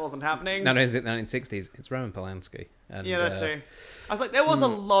that wasn't happening. No, is it the 1960s? It's Roman Polanski. And, Yeah, that too. I was like, there was a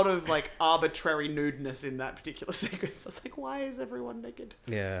lot of like arbitrary nudeness in that particular sequence. I was like, why is everyone naked?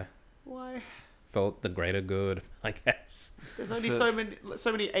 Yeah. Why? For the greater good, I guess. There's only so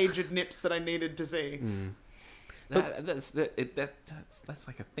many aged nips that I needed to see. that's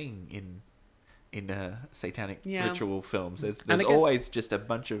like a thing in satanic Yeah. ritual films. There's again- always just a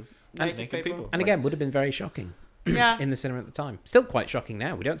bunch of Naked naked people. people. And again, would have been very shocking Yeah. in the cinema at the time. Still quite shocking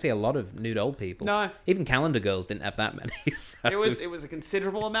now. We don't see a lot of nude old people. No. Even Calendar Girls didn't have that many. So. It was a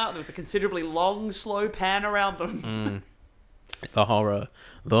considerable amount. There was a considerably long, slow pan around them. The horror.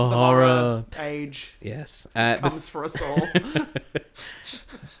 The horror age Yes. comes for us all.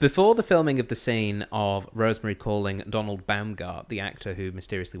 Before the filming of the scene of Rosemary calling Donald Baumgart, the actor who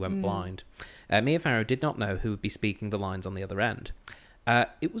mysteriously went blind, Mia Farrow did not know who would be speaking the lines on the other end.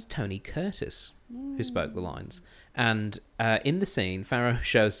 It was Tony Curtis who spoke the lines. And in the scene, Farrow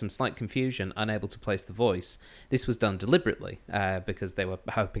shows some slight confusion, unable to place the voice. This was done deliberately because they were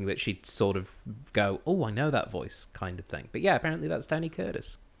hoping that she'd sort of go, "Oh, I know that voice," kind of thing. But yeah, apparently that's Tony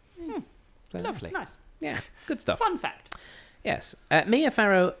Curtis. So, Lovely. Nice. Yeah, good stuff. Fun fact. Yes. Mia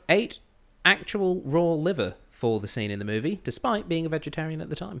Farrow ate actual raw liver for the scene in the movie, despite being a vegetarian at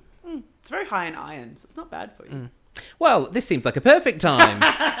the time. It's very high in iron, so it's not bad for you. Well, this seems like a perfect time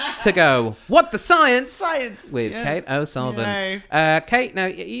to go, "What the science?" Science, with yes. Kate O'Sullivan. Yay. Kate, now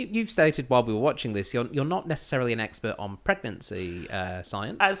you've stated while we were watching this, you're not necessarily an expert on pregnancy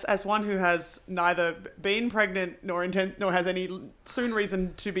science. As one who has neither been pregnant nor has any soon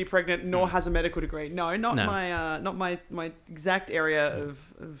reason to be pregnant, nor has a medical degree. No, not my exact area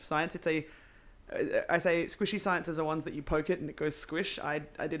of science. It's I say squishy sciences are ones that you poke it and it goes squish. I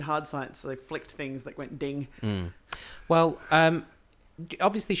did hard science, so they flicked things that went ding. Well,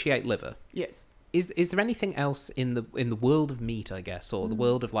 obviously she ate liver. Yes. Is there anything else in the world of meat, I guess, or the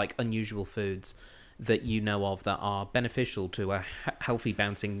world of like unusual foods that you know of that are beneficial to a healthy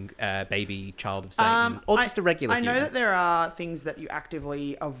bouncing baby child of Satan, or just a regular I know human? that there are things that you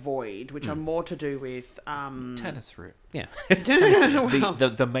actively avoid, which are more to do with Tennis root. Yeah.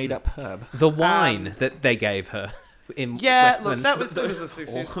 The made up herb. The wine that they gave her. Look, that was a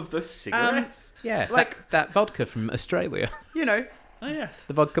success. All of those cigarettes. Yeah, like- that vodka from Australia. You know, Oh yeah.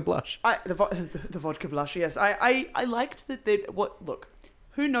 The vodka blush. the vodka blush. Yes, I liked that. Look,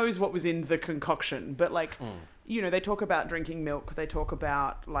 who knows what was in the concoction? But like, you know, they talk about drinking milk. They talk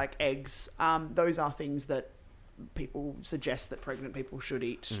about like eggs. Those are things that people suggest that pregnant people should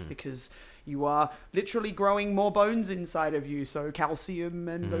eat because you are literally growing more bones inside of you. So calcium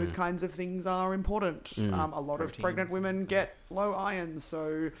and those kinds of things are important. A lot of pregnant women get low iron,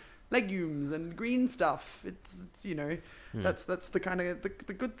 so legumes and green stuff. It's you know, that's the kind of the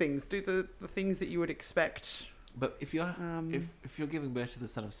good things. Do the things that you would expect. But if you're if you're giving birth to the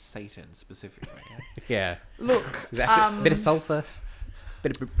son of Satan specifically, Yeah. Look, Exactly. Bit of sulfur,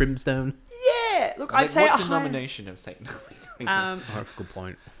 bit of brimstone. yeah. Look, like, I'd say what a denomination of Satan? Oh, good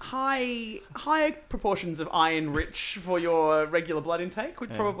point. high proportions of iron rich for your regular blood intake would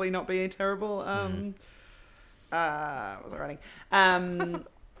probably not be terrible. What was I writing?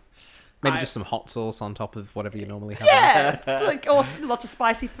 Maybe just some hot sauce on top of whatever you normally have. Yeah, like or lots of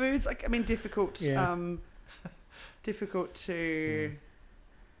spicy foods. Like I mean, difficult to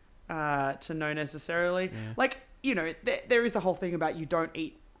know necessarily. Yeah. Like there is a whole thing about you don't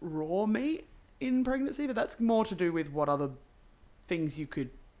eat raw meat in pregnancy, but that's more to do with what other things you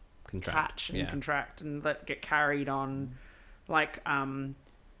could catch and contract and that get carried on, like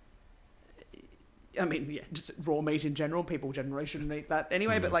I mean, just raw meat in general. People generally shouldn't eat that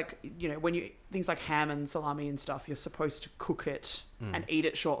anyway. But like, when you things like ham and salami and stuff, you're supposed to cook it and eat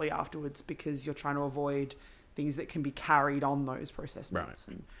it shortly afterwards because you're trying to avoid things that can be carried on those processed meats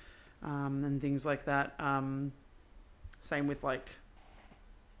and things like that. Same with like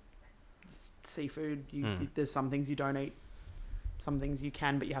seafood. There's some things you don't eat. Some things you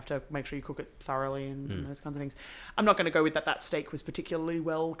can, but you have to make sure you cook it thoroughly and those kinds of things. I'm not going to go with that steak was particularly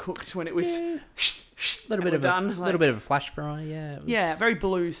well cooked when it was a little bit of a flash fry. Yeah, very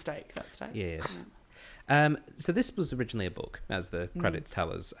blue steak, that steak. Yeah. So this was originally a book, as the credits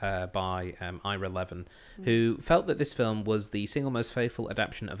tell us, by Ira Levin, who felt that this film was the single most faithful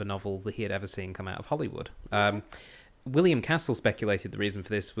adaptation of a novel that he had ever seen come out of Hollywood. William Castle speculated the reason for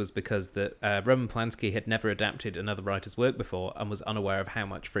this was because that Roman Polanski had never adapted another writer's work before and was unaware of how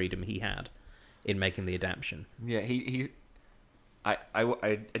much freedom he had in making the adaptation. Yeah,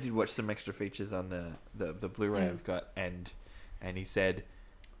 I did watch some extra features on the Blu-ray I've got, and he said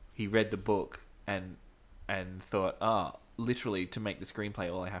he read the book and thought, literally to make the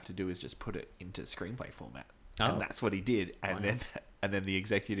screenplay, all I have to do is just put it into screenplay format. And that's what he did. And then the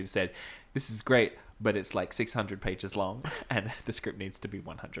executive said, "This is great, but it's like 600 pages long, and the script needs to be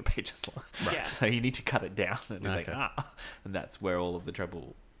 100 pages long. Right. So you need to cut it down." And he's and that's where all of the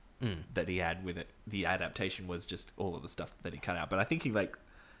trouble that he had with it. The adaptation was just all of the stuff that he cut out. But I think he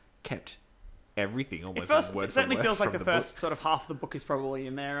kept everything almost word for word. It certainly feels like the first book. sort of half of the book is probably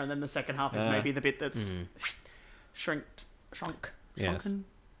in there, and then the second half is maybe the bit that's shrunk. Yes.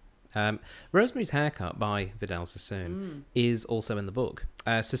 Rosemary's Haircut by Vidal Sassoon is also in the book.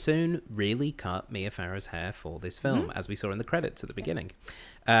 Sassoon really cut Mia Farrow's hair for this film, as we saw in the credits at the beginning.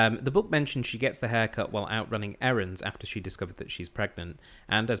 The book mentions she gets the haircut while out running errands after she discovered that she's pregnant.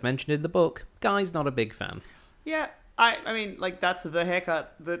 And as mentioned in the book, Guy's not a big fan. Yeah, I mean, that's the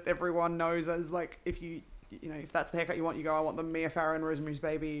haircut that everyone knows as, if that's the haircut you want, you go, I want the Mia Farrow and Rosemary's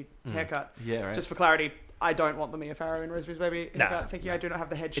Baby haircut. Yeah, right. Just for clarity, I don't want the Mia Farrow and Rosemary's Baby haircut. Thank you. I do not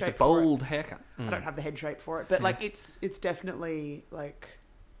have the head shape. It's a bold haircut. I don't have the head shape for it, but it's definitely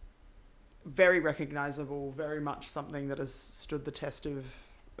very recognizable. Very much something that has stood the test of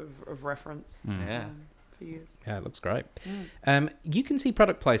reference. For years. Yeah, it looks great. You can see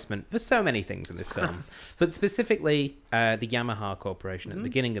product placement for so many things in this film, but specifically the Yamaha Corporation at the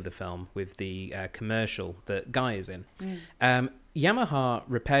beginning of the film with the commercial that Guy is in. Yamaha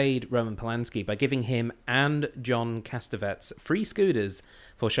repaid Roman Polanski by giving him and John Cassavetes free scooters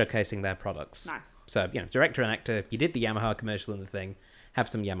for showcasing their products. Nice. So, director and actor, you did the Yamaha commercial in the thing, have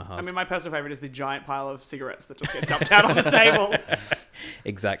some Yamahas. I mean, my personal favourite is the giant pile of cigarettes that just get dumped out on the table.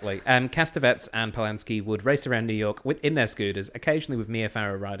 Exactly. Cassavetes and Polanski would race around New York in their scooters, occasionally with Mia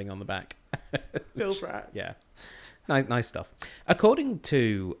Farrow riding on the back. Feels right. Yeah. Nice stuff. According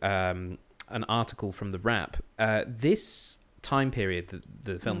to an article from The Wrap, this time period that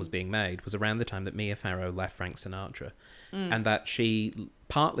the film was being made was around the time that Mia Farrow left Frank Sinatra, and that she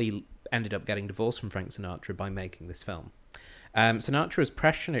partly ended up getting divorced from Frank Sinatra by making this film. Sinatra was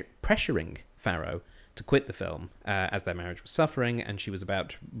pressuring Farrow to quit the film as their marriage was suffering and she was about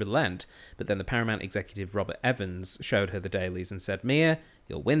to relent, but then the Paramount executive Robert Evans showed her the dailies and said, "Mia,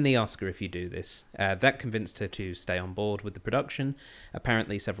 you'll win the Oscar if you do this." That convinced her to stay on board with the production.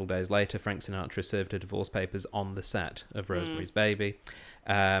 Apparently, several days later, Frank Sinatra served her divorce papers on the set of Rosemary's Baby.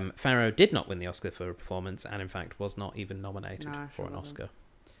 Farrow did not win the Oscar for her performance and, in fact, was not even nominated for an Oscar.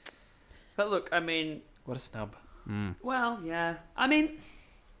 But look, I mean... What a snub. Well, yeah. I mean...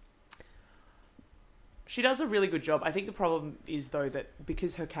 She does a really good job. I think the problem is, though, that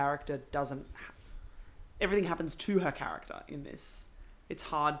because her character doesn't... Everything happens to her character in this. It's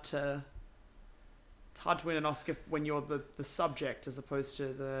hard to win an Oscar when you're the subject as opposed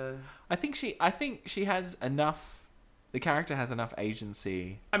to the... I think she has enough... The character has enough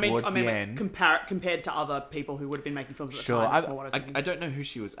agency the end. Compared to other people who would have been making films at the time. That's more what I was thinking. I don't know who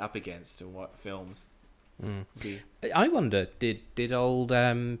she was up against and what films... I wonder, did old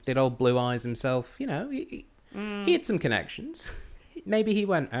Blue Eyes himself, he had some connections. Maybe he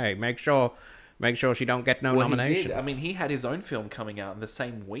went, hey, make sure she don't get no nomination. He did. I mean, he had his own film coming out in the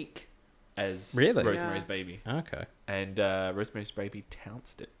same week as really? Rosemary's Baby. Okay. And Rosemary's Baby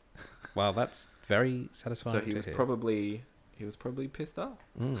trounced it. Well, that's very satisfying. So he was probably pissed off.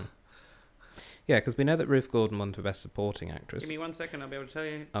 Yeah, because we know that Ruth Gordon won for Best Supporting Actress. Give me 1 second, I'll be able to tell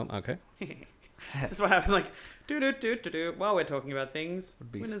you. Oh, okay. This is what happened. Like, do. While we're talking about things,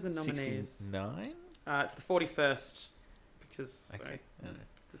 Would be winners and nominees. 69? It's the 41st because Okay.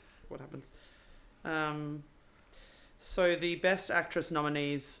 this is what happens. So the Best Actress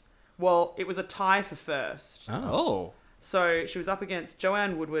nominees. Well, it was a tie for first. Oh. So she was up against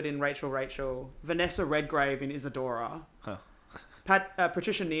Joanne Woodward in Rachel, Vanessa Redgrave in Isadora, Huh.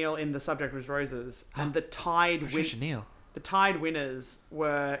 Patricia Neal in The Subject Was Roses, and the Patricia Neal. The tied winners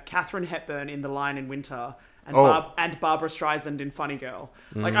were Katharine Hepburn in The Lion in Winter and, and Barbara Streisand in Funny Girl.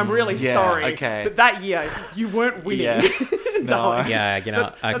 Like, I'm really sorry, but that year you weren't winning. Yeah. darling. Yeah, you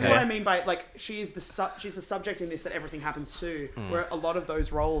know, that's what I mean by, like, she's the subject in this that everything happens to, where a lot of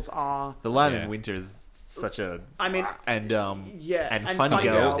those roles are... The Lion in Winter is such a... I mean... And and Funny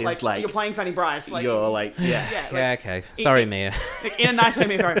Girl is like... You're playing Fanny Bryce. Like, you're like... Yeah, okay. Sorry, Mia. Like, in a nice way,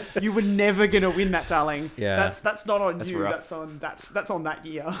 Mia. You were never going to win that, darling. Yeah. That's not on you. Rough. That's on that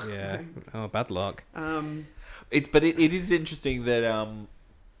year. Yeah. Oh, bad luck. But it is interesting that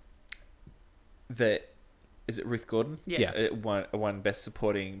is it Ruth Gordon? Yes. Yeah. It won Best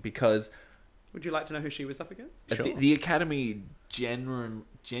Supporting because... Would you like to know who she was up against? Sure. The Academy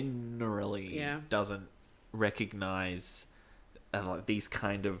generally doesn't recognize like these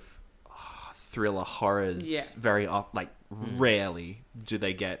kind of thriller horrors very often. Like rarely do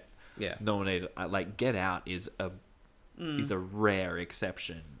they get nominated. Like Get Out is a rare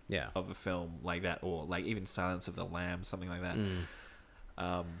exception of a film like that, or like even Silence of the Lambs, something like that.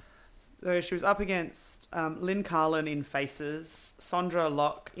 So she was up against Lynn Carlin in Faces, Sondra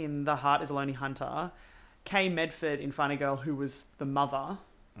Locke in The Heart is a Lonely Hunter, Kay Medford in Funny Girl, who was the mother,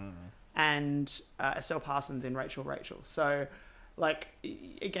 and Estelle Parsons in Rachel. So, like,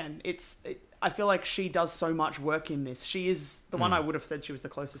 again, I feel like she does so much work in this. She is the one I would have said she was the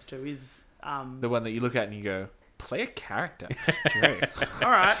closest to is... the one that you look at and you go, play a character. Jeez. All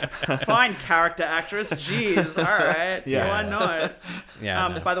right. Fine, character actress. Jeez. All right. Yeah. Why not?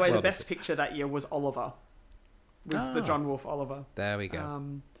 Yeah. By the way, the best picture that year was Oliver. The John Wolfe Oliver. There we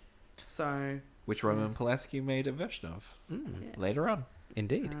go. Which Roman Polanski made a version of later on.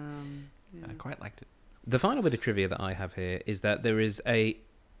 Indeed. I quite liked it. The final bit of trivia that I have here is that there is a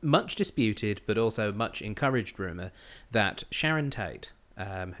much disputed but also much encouraged rumour that Sharon Tate,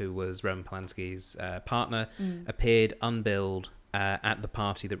 who was Roman Polanski's partner, appeared unbilled at the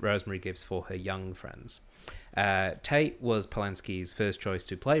party that Rosemary gives for her young friends. Tate was Polanski's first choice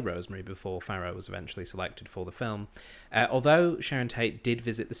to play Rosemary before Farrow was eventually selected for the film. Although Sharon Tate did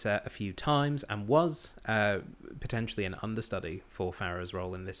visit the set a few times and was potentially an understudy for Farrow's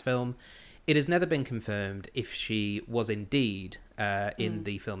role in this film, it has never been confirmed if she was indeed in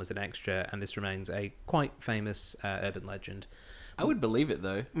the film as an extra, and this remains a quite famous urban legend. I would believe it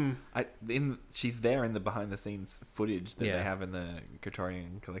though. She's there in the behind the scenes footage that they have in the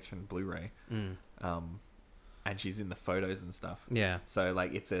Criterion Collection Blu-ray, and she's in the photos and stuff. Yeah. So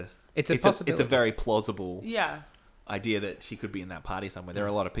like it's a possibility. It's a very plausible Yeah. idea that she could be in that party somewhere. There are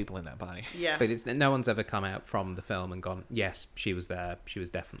a lot of people in that party. Yeah. But no one's ever come out from the film and gone, yes, she was there. She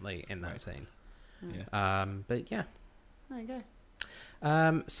was definitely in that scene. Yeah. There you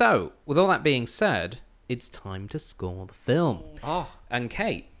go. So, with all that being said, it's time to score the film. Oh. And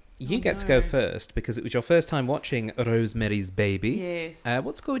Kate, you get to go first because it was your first time watching Rosemary's Baby. Yes.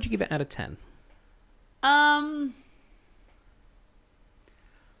 What score would you give it out of 10? I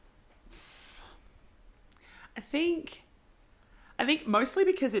think mostly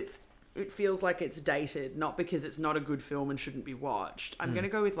because it feels like it's dated, not because it's not a good film and shouldn't be watched. I'm going to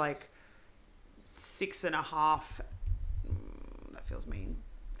go with like 6.5. That feels mean.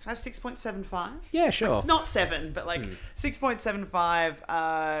 Can I have 6.75? Yeah, sure. Like, it's not 7, but like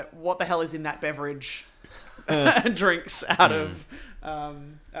 6.75. What the hell is in that beverage? Drinks out of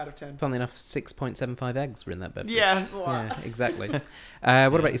 10. Funnily enough, 6.75 eggs were in that beverage. Yeah. Yeah, exactly. What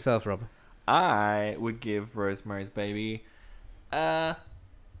about yourself, Rob? I would give Rosemary's Baby. I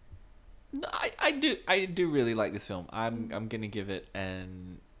do really like this film. I'm gonna give it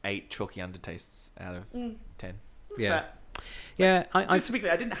an 8 chalky undertastes out of 10. That's Yeah. fair. Yeah, Just to be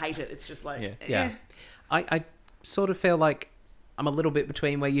clear, I didn't hate it. It's just like Yeah. I sort of feel like I'm a little bit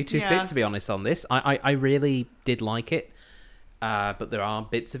between where you two sit, to be honest, on this. I really did like it, but there are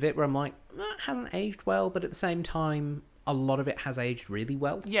bits of it where I'm like, it hasn't aged well, but at the same time, a lot of it has aged really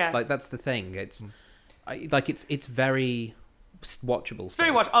well. Yeah. Like, that's the thing. It's it's very watchable. It's very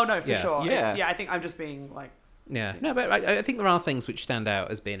watchable. Oh, no, for Yeah. sure. Yeah. I think I'm just being like... Yeah. No, but I think there are things which stand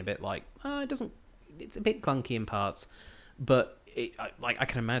out as being a bit like, it's a bit clunky in parts, but I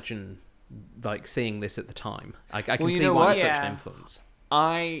can imagine like seeing this at the time. I can see why it's such an influence.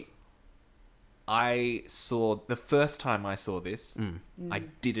 I I saw the first time I saw this, I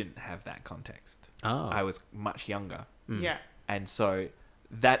didn't have that context. Oh. I was much younger. Yeah. And so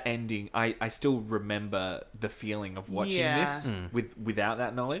that ending, I still remember the feeling of watching this without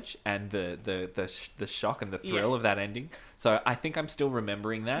that knowledge and the shock and the thrill of that ending. So I think I'm still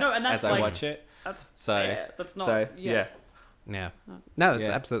remembering that as I watch it. That's so that's not. So Yeah. No, that's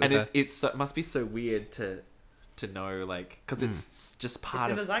absolutely and fair. it must be so weird to know, like, because it's just part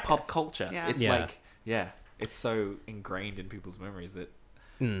in of the pop zeitgeist. culture. Yeah. It's Yeah. like it's so ingrained in people's memories that.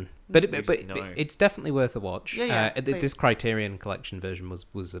 But We it, just know. it's definitely worth a watch. Yeah, This please. Criterion Collection version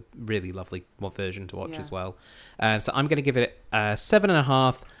was a really lovely version to watch Yeah. as well. So I'm going to give it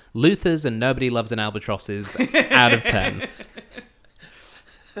 7.5 Luthers and Nobody Loves an Albatrosses out of 10.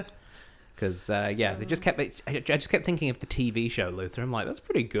 Because they just kept. I just kept thinking of the TV show Luther. I'm like, that's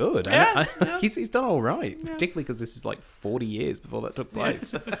pretty good. He's done all right, particularly because this is like 40 years before that took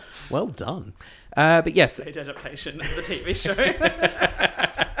place. Well done. But yes, Stage adaptation of the TV show.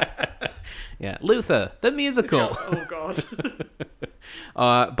 yeah, Luther the musical. Oh God.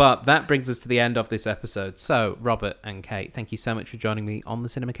 But that brings us to the end of this episode. So, Robert and Kate, thank you so much for joining me on the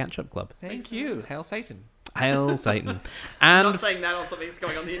Cinema Catch-Up Club. Thank you. Hail Satan. Hail Satan. I'm And not saying that on something that's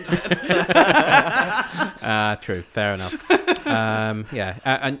going on the internet. true, fair enough.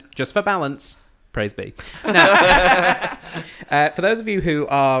 And just for balance, praise be. Now, for those of you who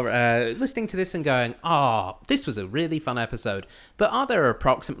are listening to this and going, this was a really fun episode, but are there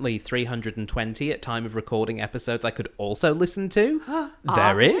approximately 320 at time of recording episodes I could also listen to?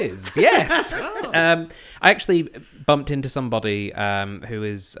 There is, yes. I actually bumped into somebody who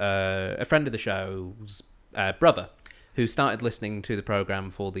is a friend of the show's brother, who started listening to the program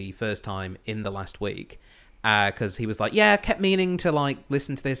for the first time in the last week. Because he was like, I kept meaning to like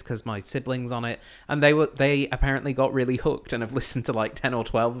listen to this because my siblings on it, and they apparently got really hooked and have listened to like 10 or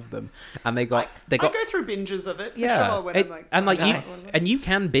 12 of them, and I go through binges of it for sure when I'm like, nice. you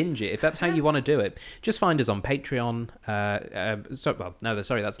can binge it if that's how you want to do it. Just find us on Patreon.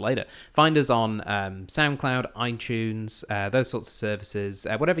 That's later. Find us on SoundCloud, iTunes, those sorts of services,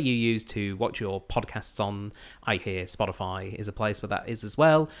 whatever you use to watch your podcasts on. I hear Spotify is a place where that is as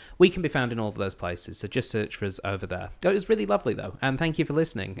well. We can be found in all of those places, so just search for us over there. It was really lovely though, and thank you for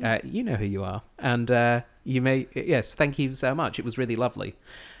listening. You know who you are, and thank you so much. It was really lovely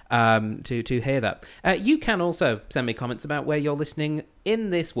to hear that. You can also send me comments about where you're listening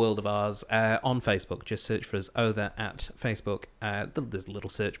in this world of ours on Facebook. Just search for us over at Facebook. There's a little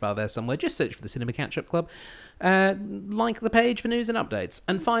search bar there somewhere. Just search for the Cinema Catch-Up Club. Like the page for news and updates.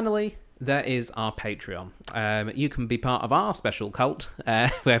 And finally, there is our Patreon. You can be part of our special cult,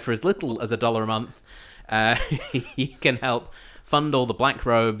 where for as little as $1 a month, you can help fund all the black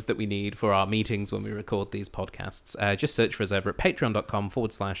robes that we need for our meetings when we record these podcasts. Just search for us over at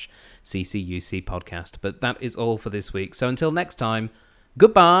patreon.com/CCUC podcast. But that is all for this week. So until next time,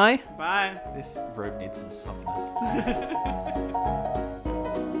 goodbye. Bye. This robe needs some softener.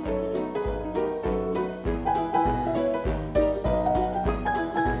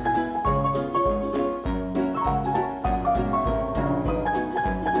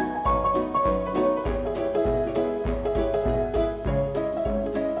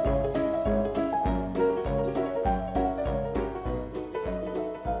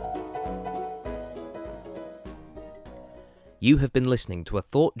 You have been listening to a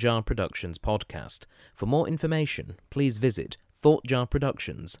Thought Jar Productions podcast. For more information, please visit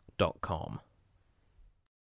thoughtjarproductions.com.